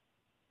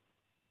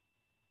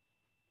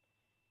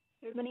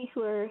 There are many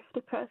who are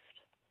depressed,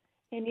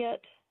 and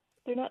yet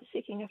they're not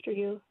seeking after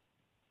you.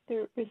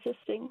 They're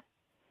resisting.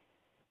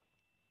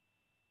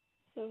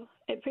 So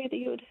I pray that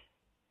you would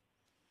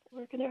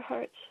work in their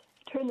hearts,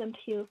 turn them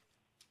to you.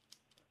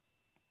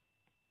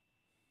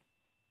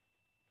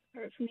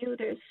 Apart from you,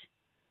 there's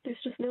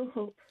just no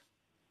hope.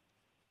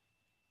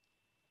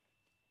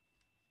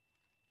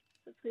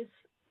 So please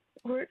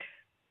work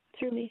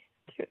through me,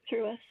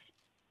 through us.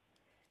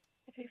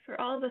 I pray for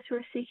all of us who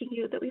are seeking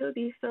you, that we would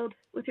be filled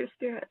with your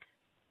Spirit,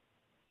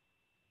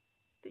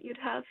 that you'd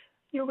have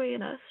your way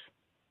in us.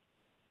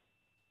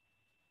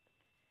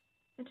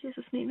 In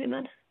Jesus' name,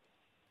 amen.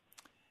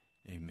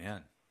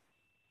 Amen.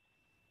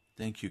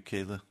 Thank you,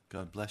 Kayla.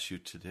 God bless you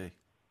today.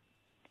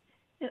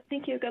 Yeah,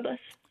 thank you. God bless.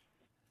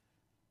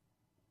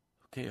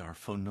 Okay, our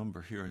phone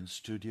number here in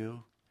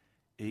studio,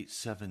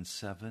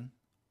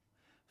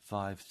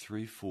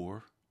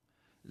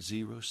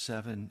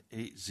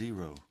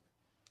 877-534-0780.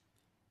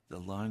 The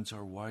lines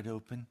are wide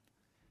open.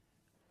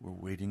 We're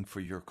waiting for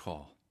your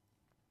call.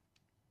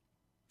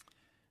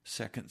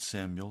 2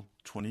 Samuel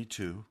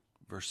 22,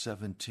 verse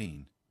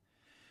 17.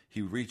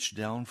 He reached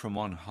down from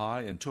on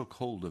high and took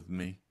hold of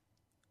me.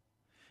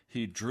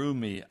 He drew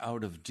me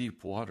out of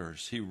deep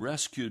waters. He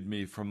rescued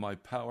me from my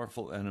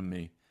powerful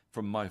enemy,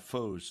 from my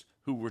foes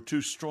who were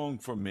too strong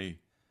for me.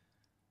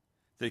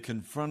 They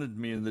confronted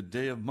me in the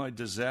day of my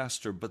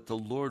disaster, but the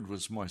Lord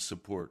was my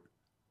support.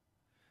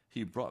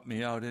 He brought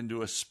me out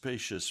into a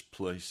spacious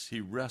place. He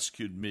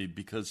rescued me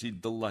because he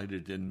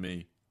delighted in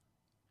me.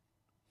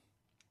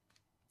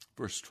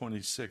 Verse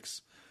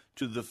 26,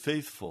 to the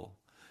faithful,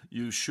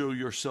 you show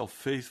yourself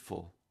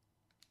faithful.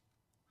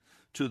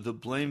 To the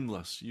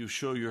blameless, you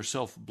show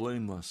yourself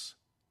blameless.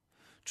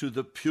 To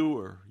the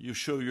pure, you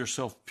show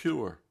yourself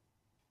pure.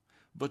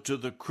 But to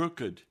the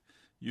crooked,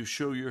 you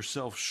show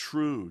yourself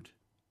shrewd.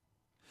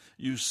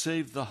 You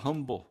save the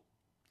humble,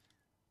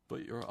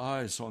 but your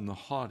eyes on the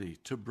haughty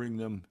to bring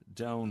them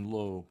down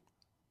low.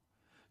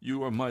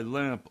 You are my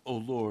lamp, O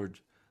Lord.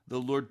 The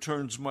Lord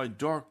turns my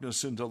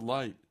darkness into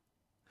light.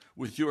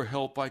 With your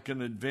help I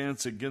can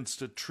advance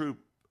against a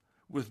troop.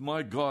 With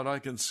my God I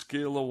can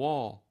scale a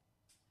wall.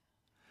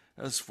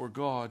 As for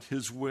God,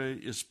 his way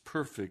is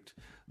perfect.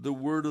 The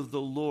word of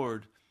the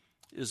Lord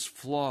is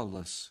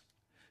flawless.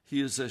 He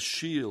is a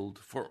shield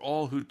for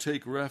all who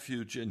take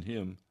refuge in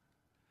him.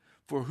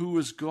 For who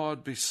is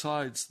God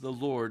besides the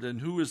Lord,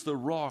 and who is the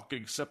rock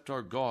except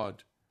our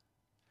God?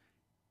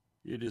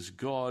 It is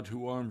God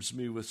who arms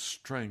me with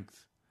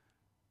strength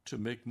to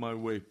make my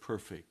way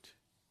perfect.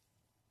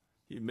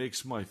 He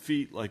makes my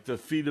feet like the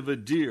feet of a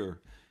deer.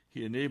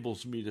 He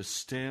enables me to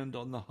stand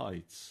on the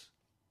heights.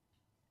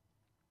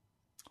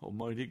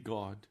 Almighty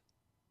God,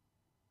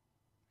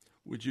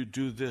 would you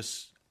do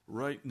this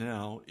right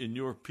now in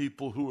your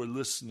people who are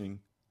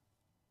listening?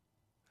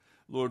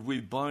 Lord, we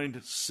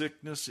bind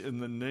sickness in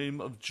the name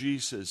of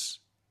Jesus.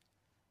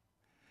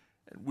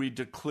 And we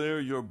declare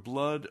your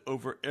blood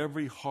over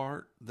every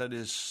heart that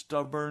is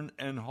stubborn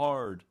and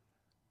hard,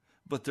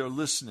 but they're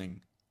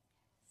listening.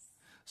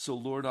 So,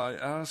 Lord, I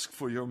ask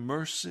for your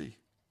mercy.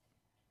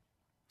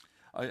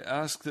 I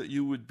ask that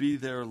you would be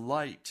their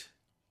light.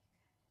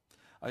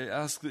 I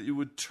ask that you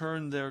would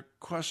turn their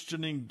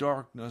questioning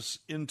darkness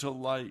into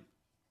light.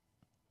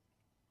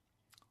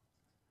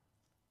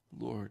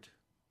 Lord,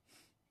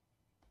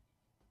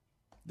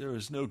 there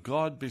is no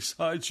God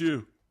besides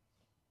you.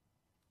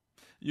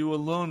 You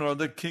alone are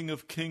the King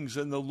of Kings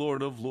and the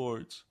Lord of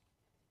Lords.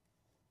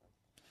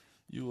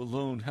 You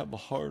alone have a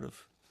heart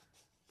of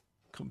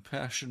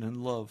compassion and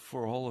love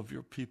for all of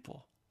your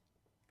people.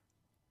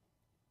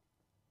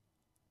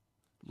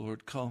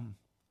 Lord, come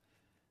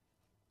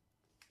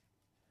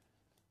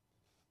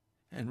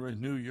and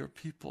renew your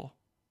people.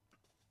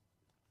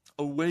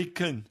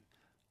 Awaken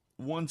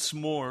once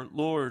more,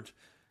 Lord.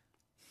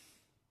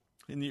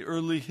 In the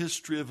early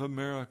history of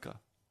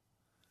America,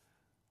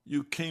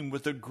 you came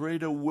with a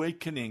great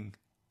awakening.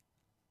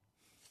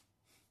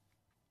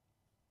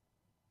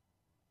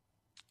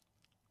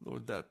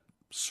 Lord, that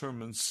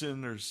sermon,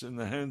 Sinners in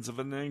the Hands of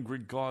an Angry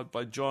God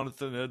by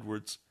Jonathan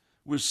Edwards,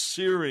 was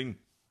searing.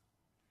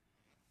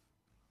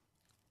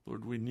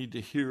 Lord, we need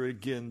to hear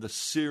again the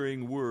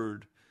searing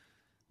word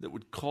that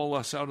would call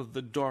us out of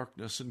the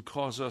darkness and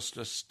cause us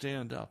to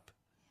stand up.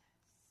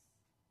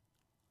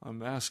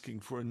 I'm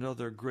asking for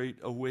another great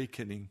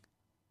awakening.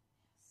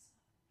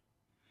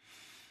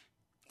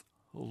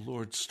 Oh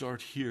Lord,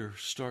 start here,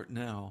 start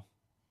now.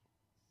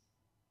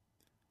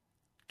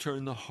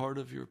 Turn the heart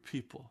of your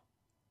people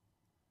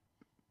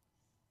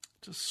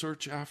to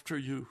search after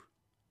you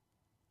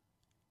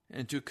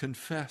and to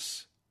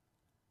confess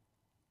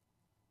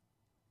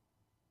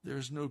there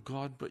is no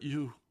God but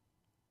you.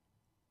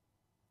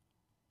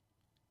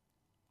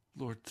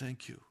 Lord,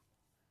 thank you.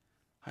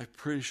 I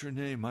praise your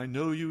name. I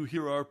know you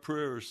hear our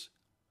prayers.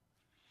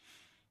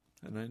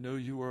 And I know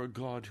you are a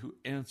God who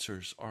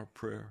answers our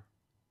prayer.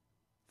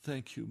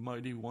 Thank you,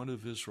 mighty one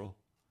of Israel.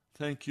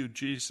 Thank you,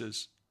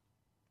 Jesus.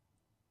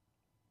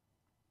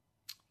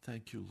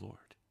 Thank you,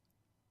 Lord.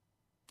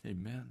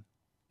 Amen.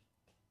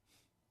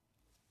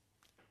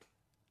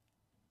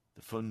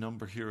 The phone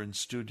number here in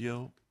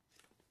studio,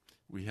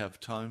 we have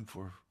time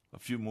for a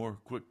few more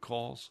quick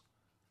calls.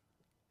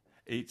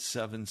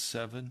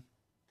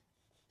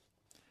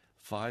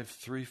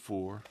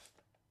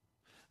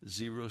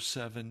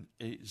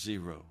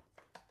 877-534-0780.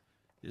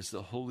 Is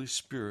the Holy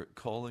Spirit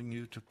calling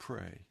you to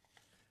pray?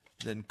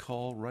 Then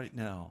call right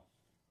now.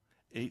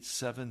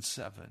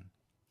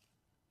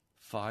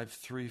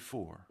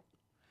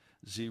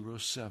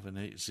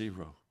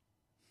 877-534-0780.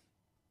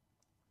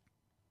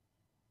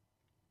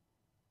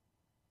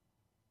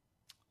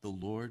 The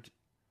Lord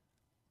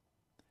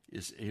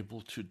is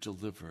able to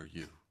deliver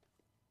you.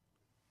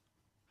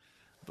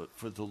 But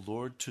for the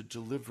Lord to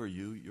deliver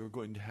you, you're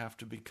going to have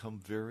to become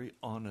very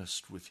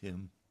honest with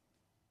him.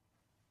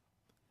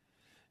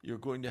 You're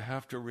going to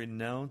have to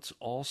renounce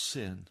all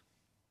sin.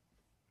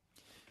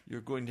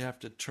 You're going to have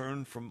to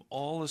turn from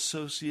all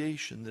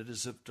association that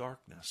is of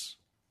darkness.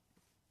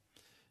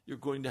 You're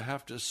going to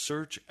have to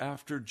search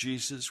after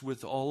Jesus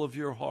with all of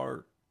your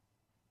heart.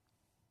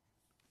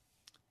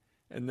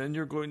 And then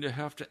you're going to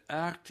have to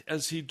act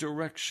as he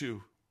directs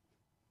you.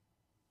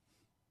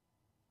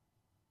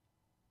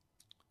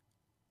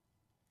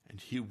 And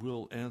he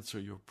will answer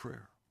your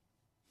prayer.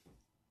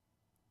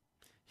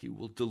 He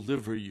will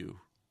deliver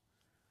you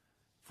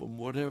from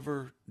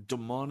whatever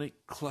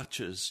demonic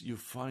clutches you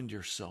find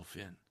yourself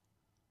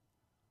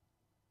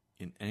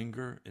in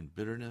anger, in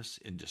bitterness,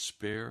 in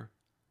despair.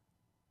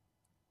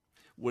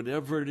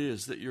 Whatever it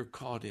is that you're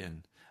caught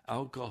in,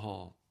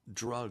 alcohol,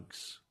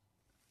 drugs,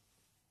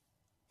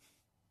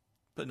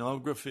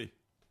 pornography.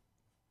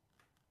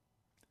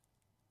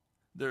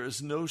 There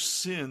is no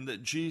sin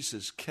that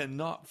Jesus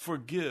cannot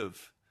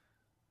forgive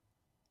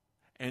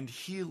and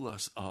heal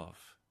us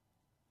of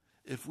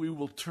if we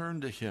will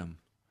turn to him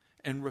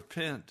and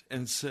repent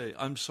and say,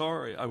 I'm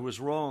sorry, I was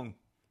wrong.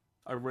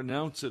 I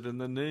renounce it in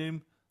the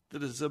name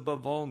that is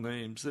above all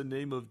names, the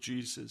name of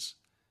Jesus.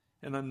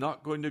 And I'm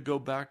not going to go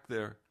back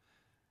there.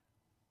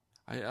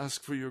 I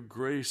ask for your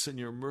grace and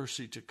your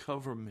mercy to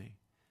cover me.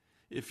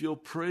 If you'll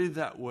pray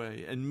that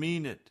way and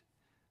mean it,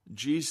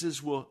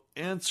 Jesus will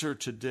answer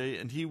today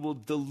and he will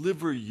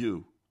deliver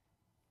you.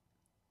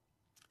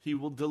 He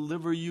will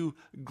deliver you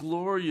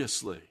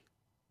gloriously.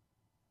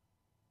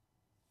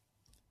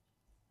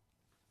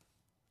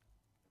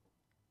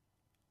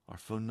 Our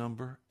phone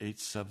number,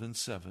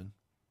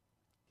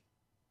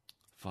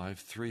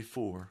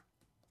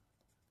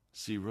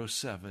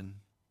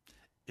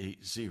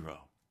 877-534-0780.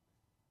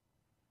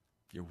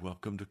 You're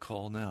welcome to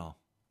call now.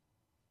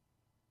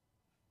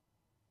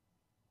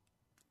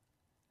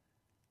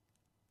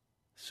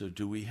 So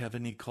do we have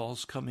any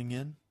calls coming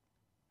in?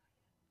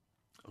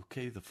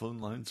 Okay, the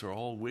phone lines are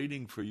all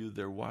waiting for you.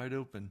 They're wide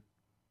open.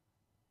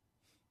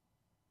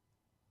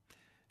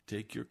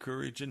 Take your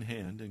courage in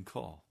hand and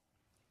call.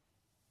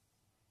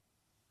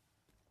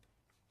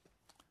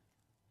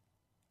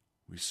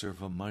 We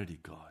serve a mighty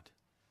God.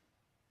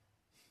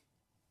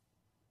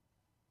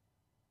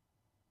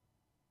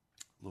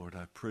 Lord,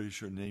 I praise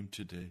your name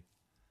today.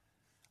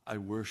 I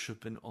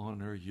worship and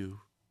honor you.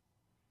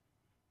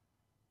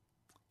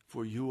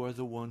 For you are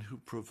the one who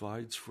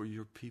provides for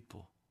your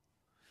people.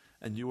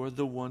 And you are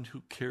the one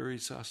who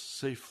carries us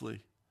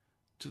safely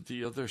to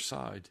the other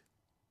side.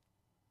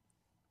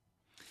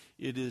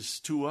 It is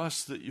to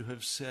us that you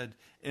have said,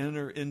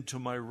 enter into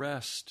my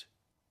rest.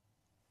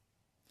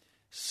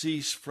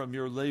 Cease from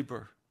your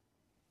labor.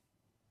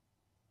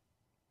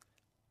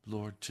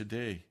 Lord,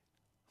 today,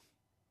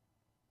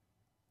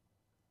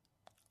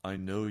 I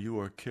know you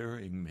are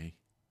carrying me.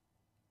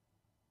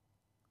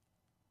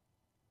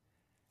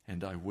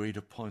 And I wait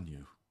upon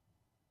you.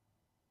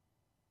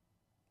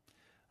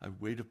 I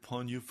wait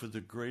upon you for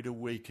the great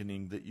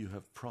awakening that you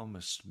have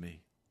promised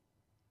me.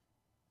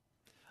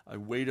 I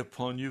wait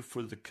upon you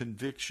for the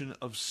conviction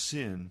of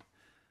sin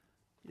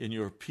in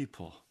your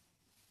people.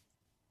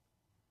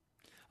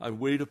 I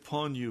wait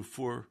upon you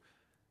for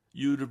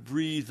you to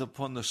breathe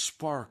upon the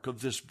spark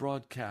of this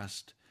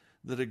broadcast,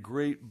 that a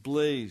great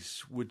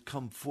blaze would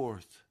come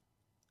forth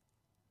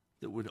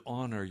that would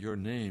honor your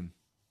name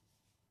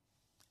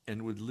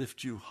and would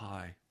lift you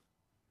high.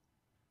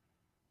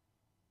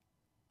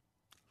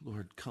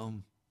 Lord,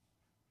 come.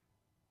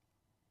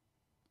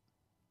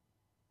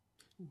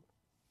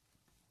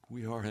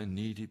 We are a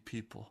needy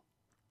people.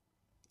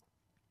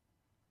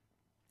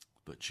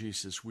 But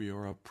Jesus, we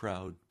are a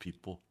proud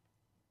people.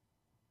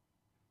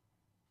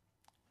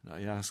 And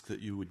I ask that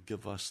you would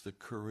give us the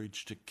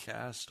courage to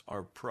cast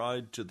our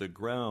pride to the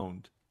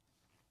ground.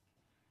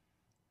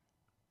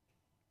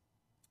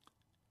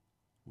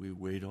 We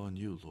wait on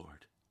you,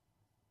 Lord.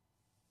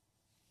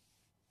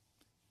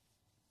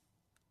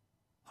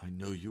 I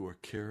know you are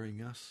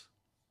carrying us,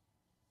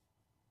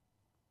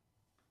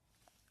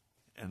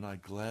 and I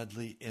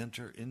gladly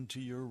enter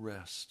into your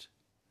rest,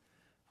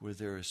 where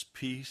there is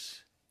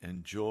peace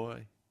and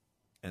joy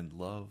and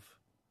love,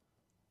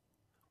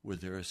 where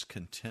there is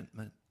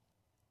contentment.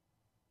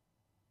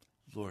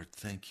 Lord,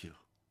 thank you.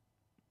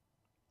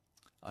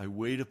 I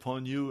wait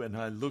upon you and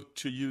I look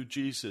to you,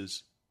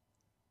 Jesus,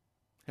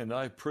 and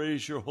I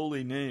praise your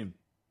holy name.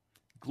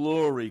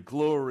 Glory,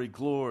 glory,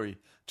 glory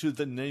to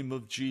the name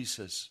of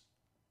Jesus.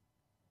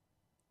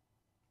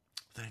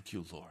 Thank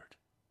you, Lord.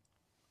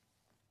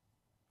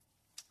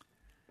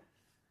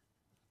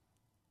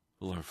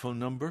 Well, our phone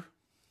number,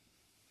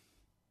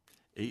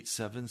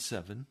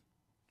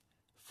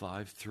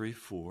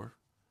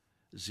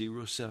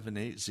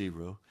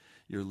 877-534-0780.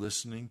 You're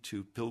listening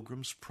to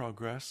Pilgrim's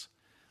Progress.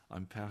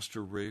 I'm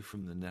Pastor Ray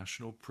from the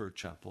National Prayer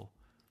Chapel,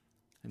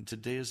 and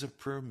today is a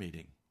prayer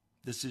meeting.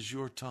 This is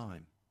your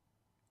time.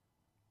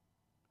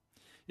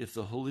 If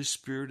the Holy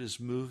Spirit is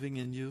moving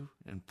in you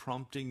and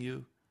prompting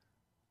you,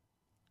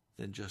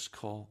 then just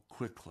call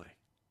quickly.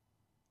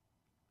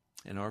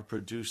 And our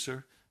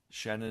producer,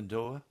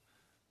 Shenandoah,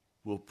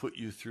 will put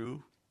you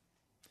through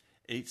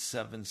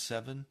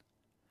 877-534-0780.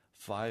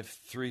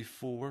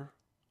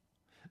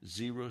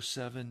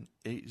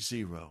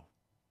 534-0780.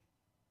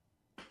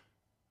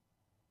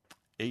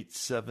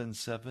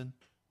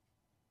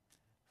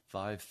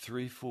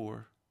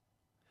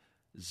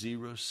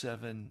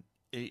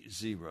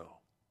 877-534-0780.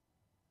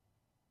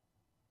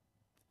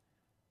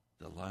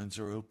 The lines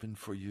are open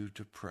for you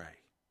to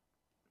pray.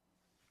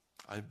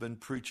 I've been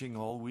preaching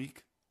all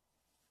week.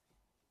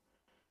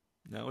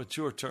 Now it's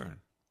your turn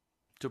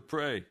to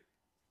pray,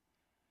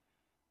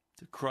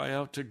 to cry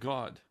out to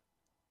God.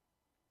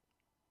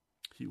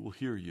 He will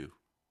hear you.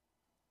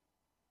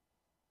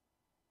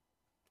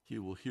 He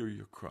will hear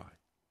your cry.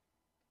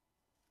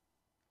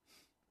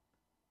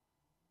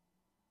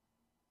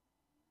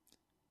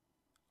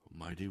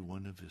 Mighty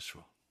One of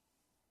Israel,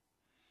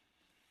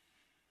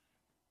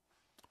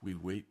 we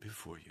wait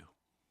before you.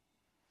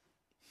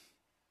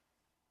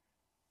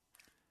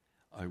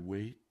 I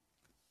wait,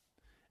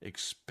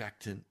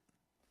 expectant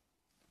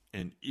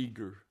and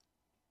eager,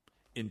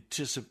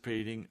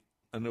 anticipating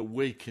an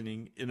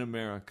awakening in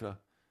America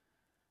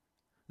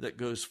that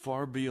goes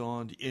far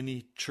beyond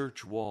any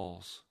church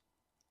walls,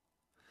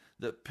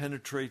 that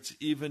penetrates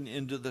even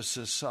into the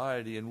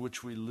society in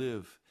which we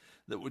live,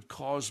 that would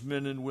cause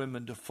men and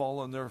women to fall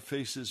on their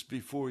faces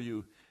before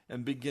you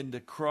and begin to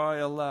cry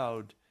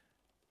aloud,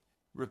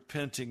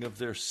 repenting of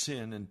their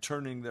sin and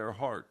turning their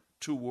heart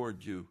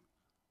toward you.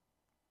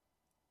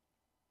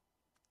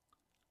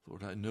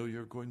 Lord, I know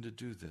you're going to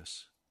do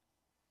this,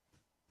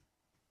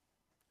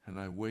 and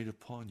I wait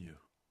upon you.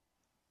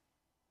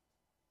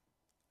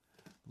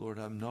 Lord,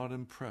 I'm not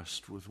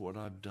impressed with what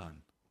I've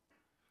done,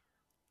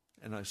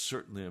 and I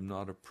certainly am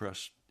not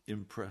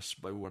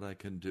impressed by what I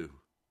can do,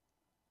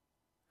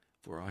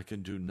 for I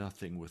can do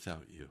nothing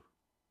without you.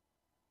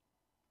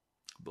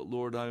 But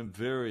Lord, I am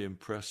very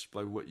impressed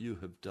by what you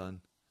have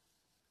done.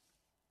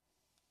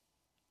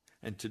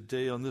 And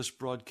today on this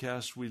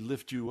broadcast, we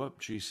lift you up,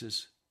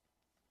 Jesus.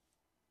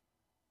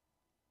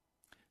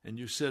 And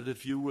you said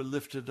if you were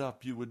lifted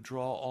up, you would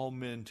draw all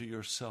men to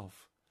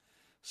yourself.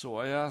 So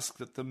I ask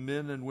that the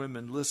men and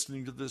women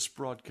listening to this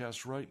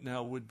broadcast right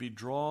now would be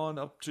drawn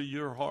up to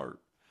your heart,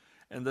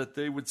 and that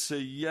they would say,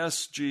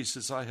 yes,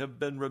 Jesus, I have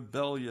been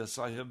rebellious.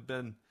 I have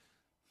been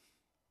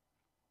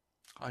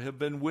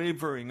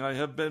wavering. I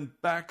have been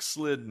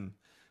backslidden.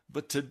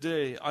 But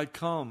today I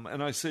come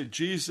and I say,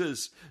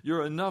 Jesus,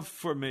 you're enough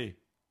for me.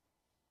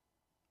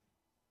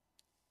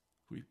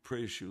 We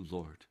praise you,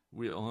 Lord.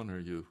 We honor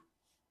you.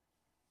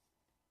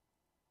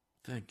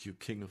 Thank you,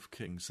 King of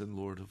Kings and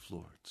Lord of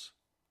Lords.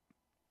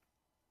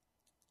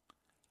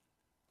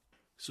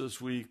 So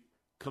as we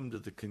come to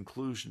the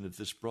conclusion of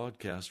this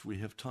broadcast, we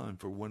have time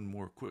for one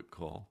more quick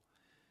call.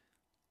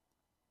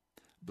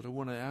 But I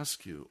want to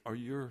ask you, are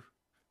your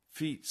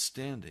feet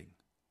standing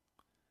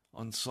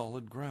on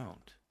solid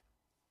ground?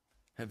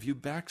 Have you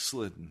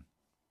backslidden?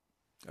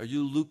 Are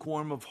you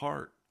lukewarm of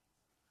heart?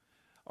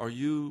 Are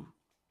you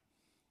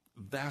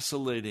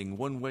vacillating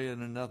one way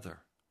and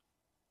another?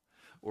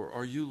 Or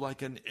are you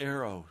like an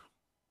arrow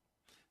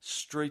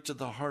straight to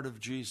the heart of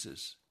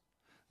Jesus,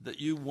 that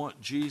you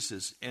want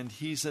Jesus and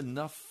he's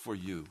enough for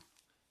you?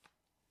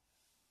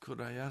 Could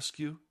I ask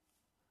you,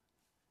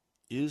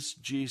 is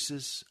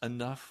Jesus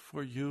enough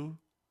for you?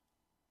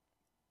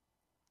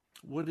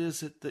 What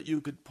is it that you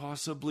could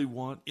possibly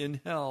want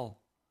in hell?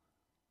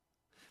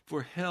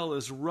 For hell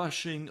is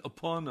rushing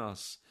upon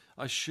us.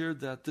 I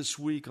shared that this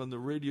week on the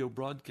radio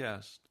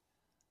broadcast.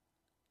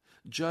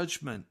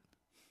 Judgment,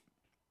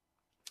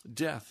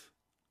 death,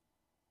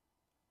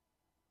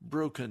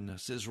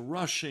 brokenness is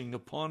rushing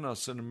upon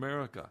us in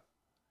America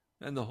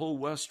and the whole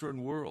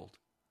Western world.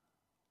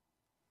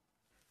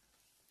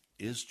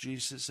 Is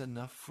Jesus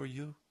enough for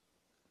you?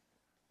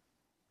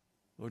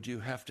 Or do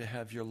you have to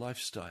have your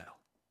lifestyle?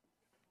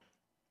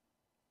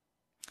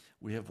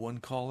 We have one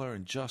caller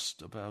in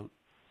just about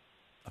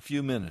a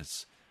few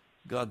minutes.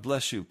 God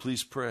bless you.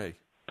 Please pray.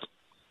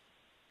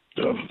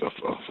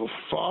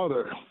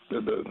 Father,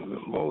 the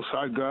Most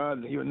High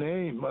God, your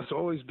name must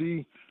always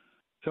be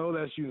held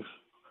as you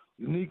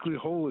uniquely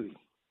holy.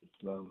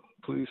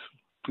 Please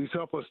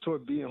help us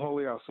toward being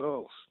holy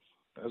ourselves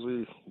as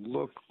we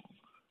look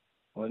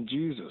on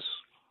Jesus.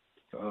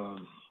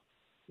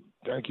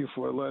 Thank you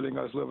for letting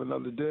us live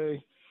another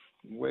day,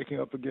 waking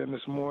up again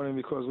this morning,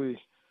 because we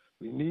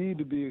need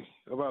to be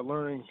about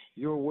learning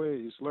your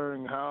ways,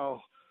 learning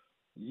how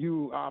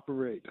you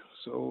operate,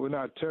 so we're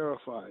not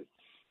terrified.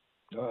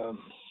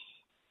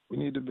 We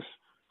need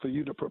for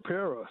you to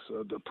prepare us,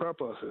 to prep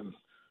us,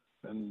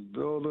 and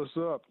build us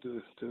up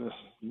to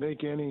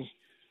make any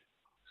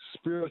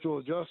spiritual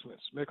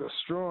adjustments, make us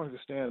strong to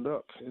stand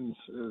up and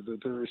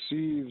to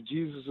receive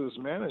Jesus'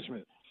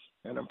 management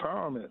and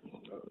empowerment,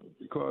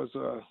 because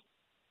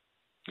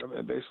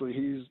basically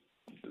he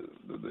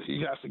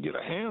has to get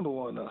a handle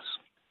on us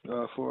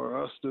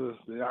for us to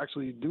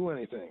actually do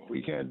anything.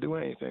 We can't do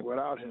anything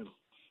without him.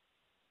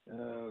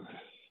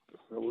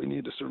 We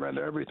need to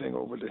surrender everything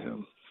over to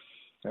him.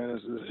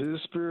 And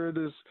his spirit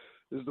is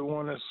the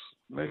one that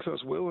makes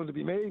us willing to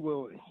be made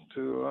willing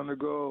to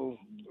undergo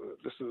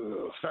this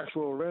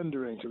effectual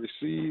rendering, to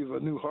receive a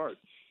new heart.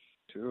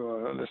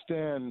 to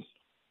understand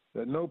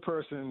that no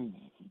person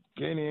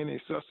gaining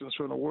any substance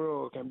from the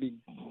world can be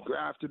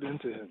grafted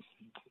into him.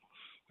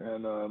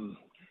 And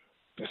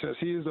since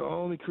he is the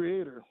only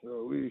creator,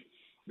 we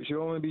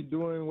should only be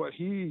doing what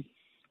he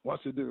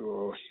wants to do,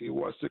 or he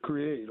wants to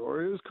create,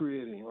 or is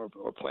creating, or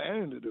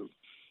planning to do.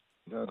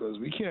 Because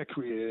we can't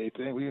create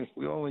anything.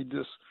 We only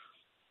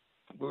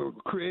we're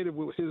created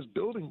with his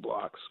building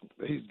blocks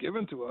that he's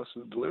given to us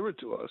and delivered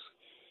to us.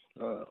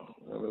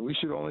 We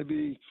should only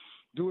be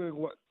doing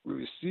what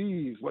we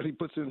receive, what he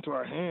puts into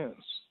our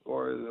hands,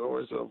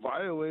 or is a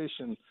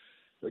violation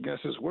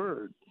against his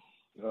word.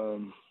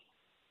 So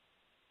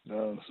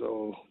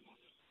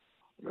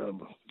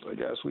I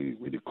guess we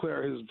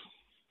declare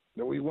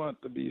that we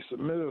want to be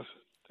submissive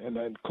and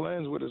then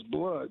cleansed with his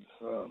blood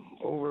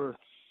over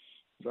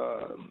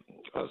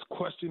us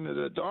questioning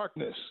the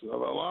darkness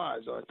of our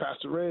lives, like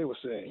Pastor Ray was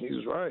saying. He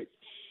was right.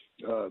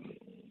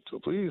 So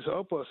please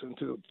help us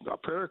into our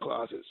prayer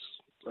closets,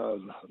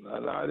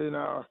 not in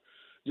our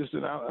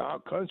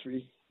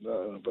country,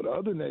 but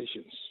other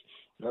nations,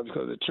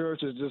 because the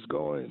church is just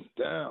going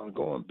down,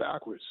 going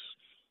backwards.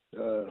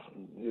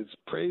 It's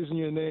praising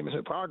your name in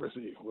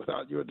hypocrisy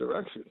without your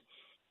direction.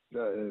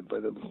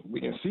 But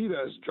we can see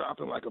that it's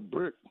dropping like a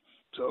brick.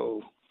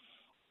 So,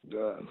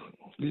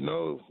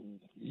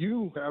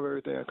 you have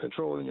everything in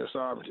control in your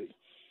sovereignty.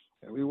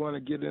 And we want to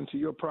get into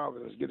your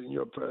providence, get in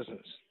your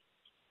presence.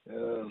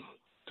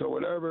 So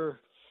whatever,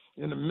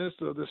 in the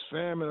midst of this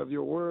famine of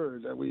your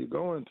word that we're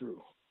going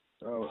through,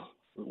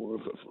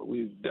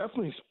 we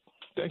definitely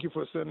thank you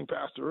for sending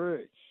Pastor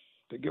Ray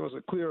to give us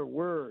a clear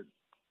word,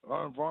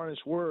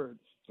 unvarnished word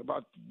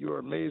about your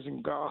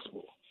amazing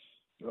gospel,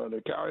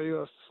 to carry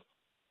us,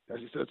 as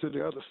you said, to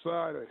the other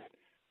side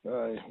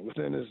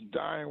within this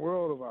dying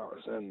world of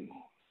ours, and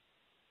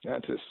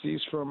to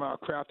cease from our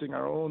crafting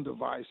our own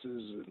devices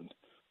and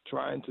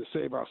trying to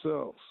save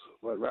ourselves,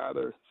 but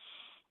rather,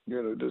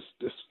 just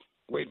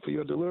wait for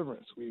your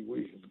deliverance.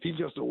 We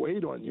teach us to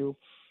wait on you,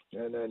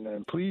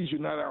 and please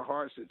unite our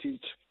hearts to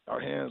teach our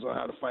hands on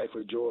how to fight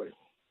for joy,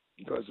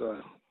 because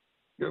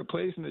you're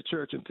placing the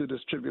church into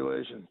this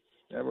tribulation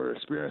that we're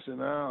experiencing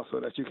now, so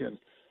that you can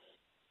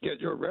get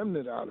your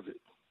remnant out of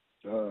it,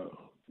 a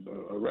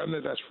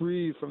remnant that's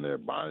freed from their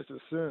bondage to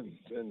sin,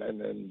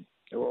 and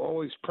will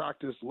always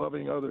practice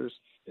loving others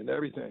in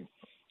everything,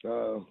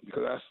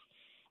 because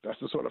that's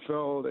the sort of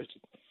fellow that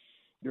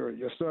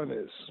your son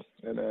is,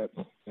 and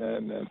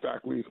in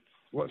fact we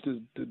want to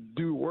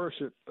do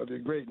worship of your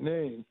great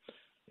name,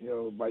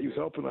 by you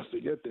helping us to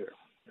get there.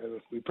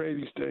 And we pray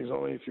these things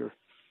only if your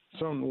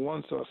son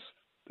wants us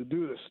to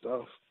do this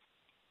stuff.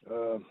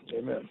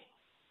 Amen.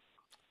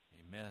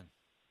 Amen.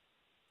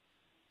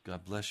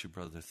 God bless you,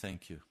 brother.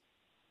 Thank you.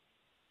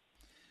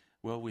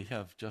 Well, we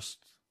have just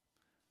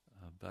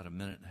about a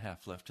minute and a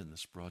half left in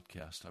this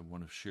broadcast. I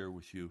want to share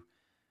with you.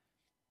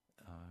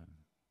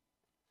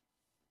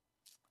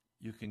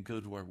 You can go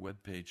to our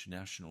webpage,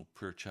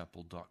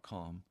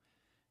 nationalprayerchapel.com,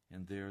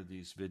 and there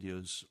these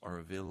videos are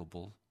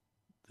available,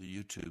 the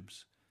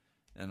YouTubes,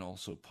 and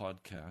also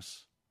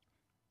podcasts.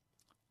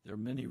 There are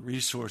many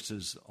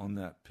resources on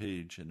that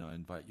page, and I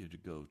invite you to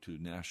go to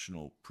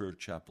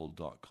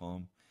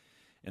nationalprayerchapel.com.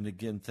 And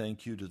again,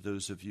 thank you to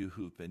those of you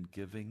who've been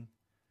giving.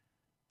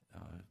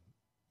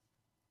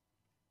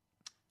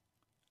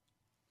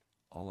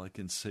 All I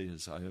can say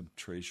is I am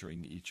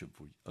treasuring each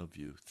of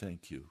you.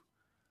 Thank you.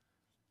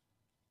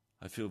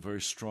 I feel very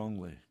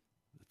strongly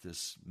that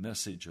this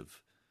message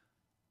of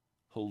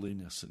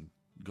holiness and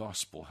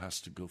gospel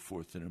has to go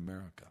forth in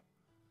America.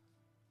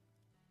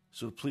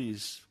 So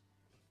please,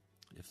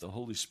 if the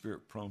Holy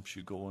Spirit prompts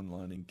you, go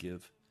online and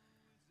give.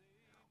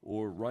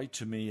 Or write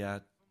to me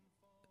at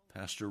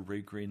Pastor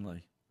Ray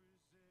Greenley,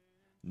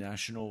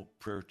 National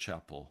Prayer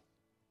Chapel,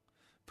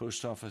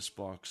 Post Office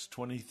Box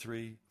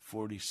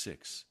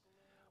 2346,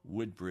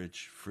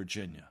 Woodbridge,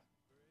 Virginia.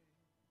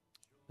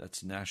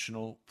 That's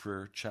National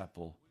Prayer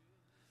Chapel,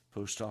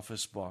 Post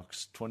Office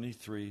Box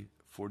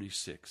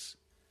 2346,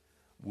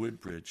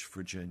 Woodbridge,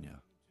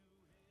 Virginia,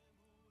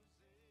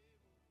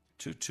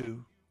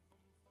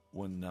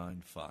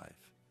 22195.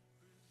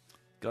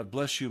 God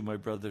bless you, my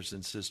brothers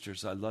and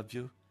sisters. I love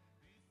you,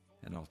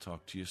 and I'll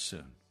talk to you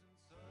soon.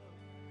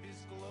 His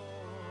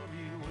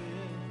glory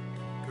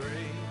with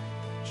great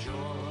joy,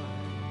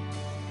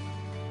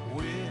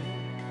 with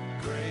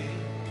great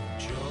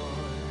joy,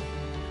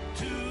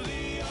 to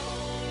the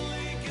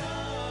only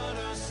God,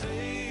 our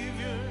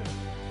Savior,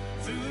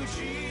 through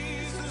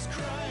Jesus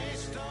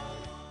Christ our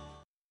Lord.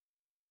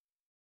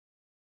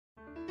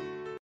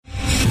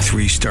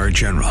 3-star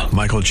General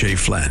Michael J.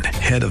 Flynn,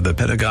 head of the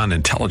Pentagon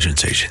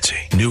Intelligence Agency,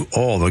 knew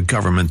all the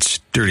government's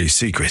dirty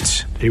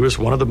secrets. He was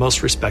one of the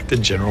most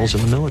respected generals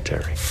in the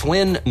military.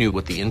 Flynn knew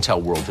what the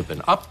intel world had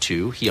been up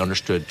to. He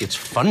understood its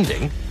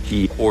funding.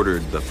 He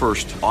ordered the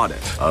first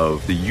audit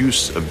of the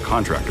use of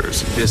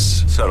contractors.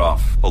 This set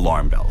off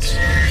alarm bells.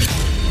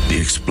 The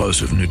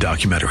explosive new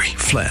documentary,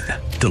 Flynn,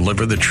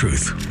 Deliver the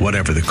Truth,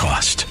 Whatever the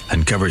Cost,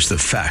 uncovers the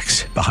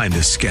facts behind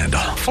this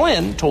scandal.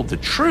 Flynn told the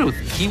truth.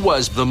 He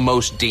was the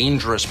most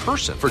dangerous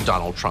person for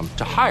Donald Trump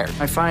to hire.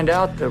 I find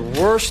out the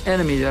worst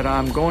enemy that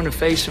I'm going to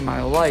face in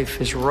my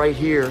life is right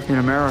here in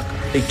America.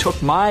 They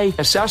took my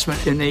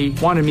assessment and they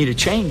wanted me to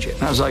change it.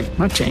 And I was like, I'm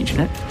not changing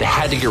it. They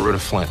had to get rid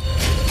of Flynn.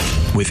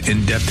 With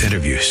in-depth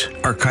interviews,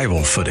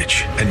 archival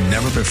footage, and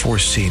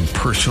never-before-seen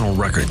personal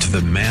records of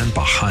the man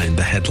behind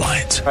the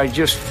headlines. I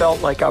just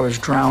felt like I was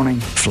drowning.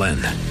 Flynn,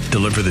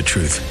 Deliver the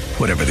Truth,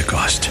 Whatever the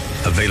Cost.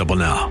 Available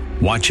now.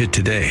 Watch it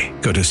today.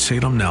 Go to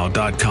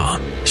salemnow.com.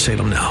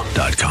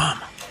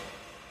 salemnow.com.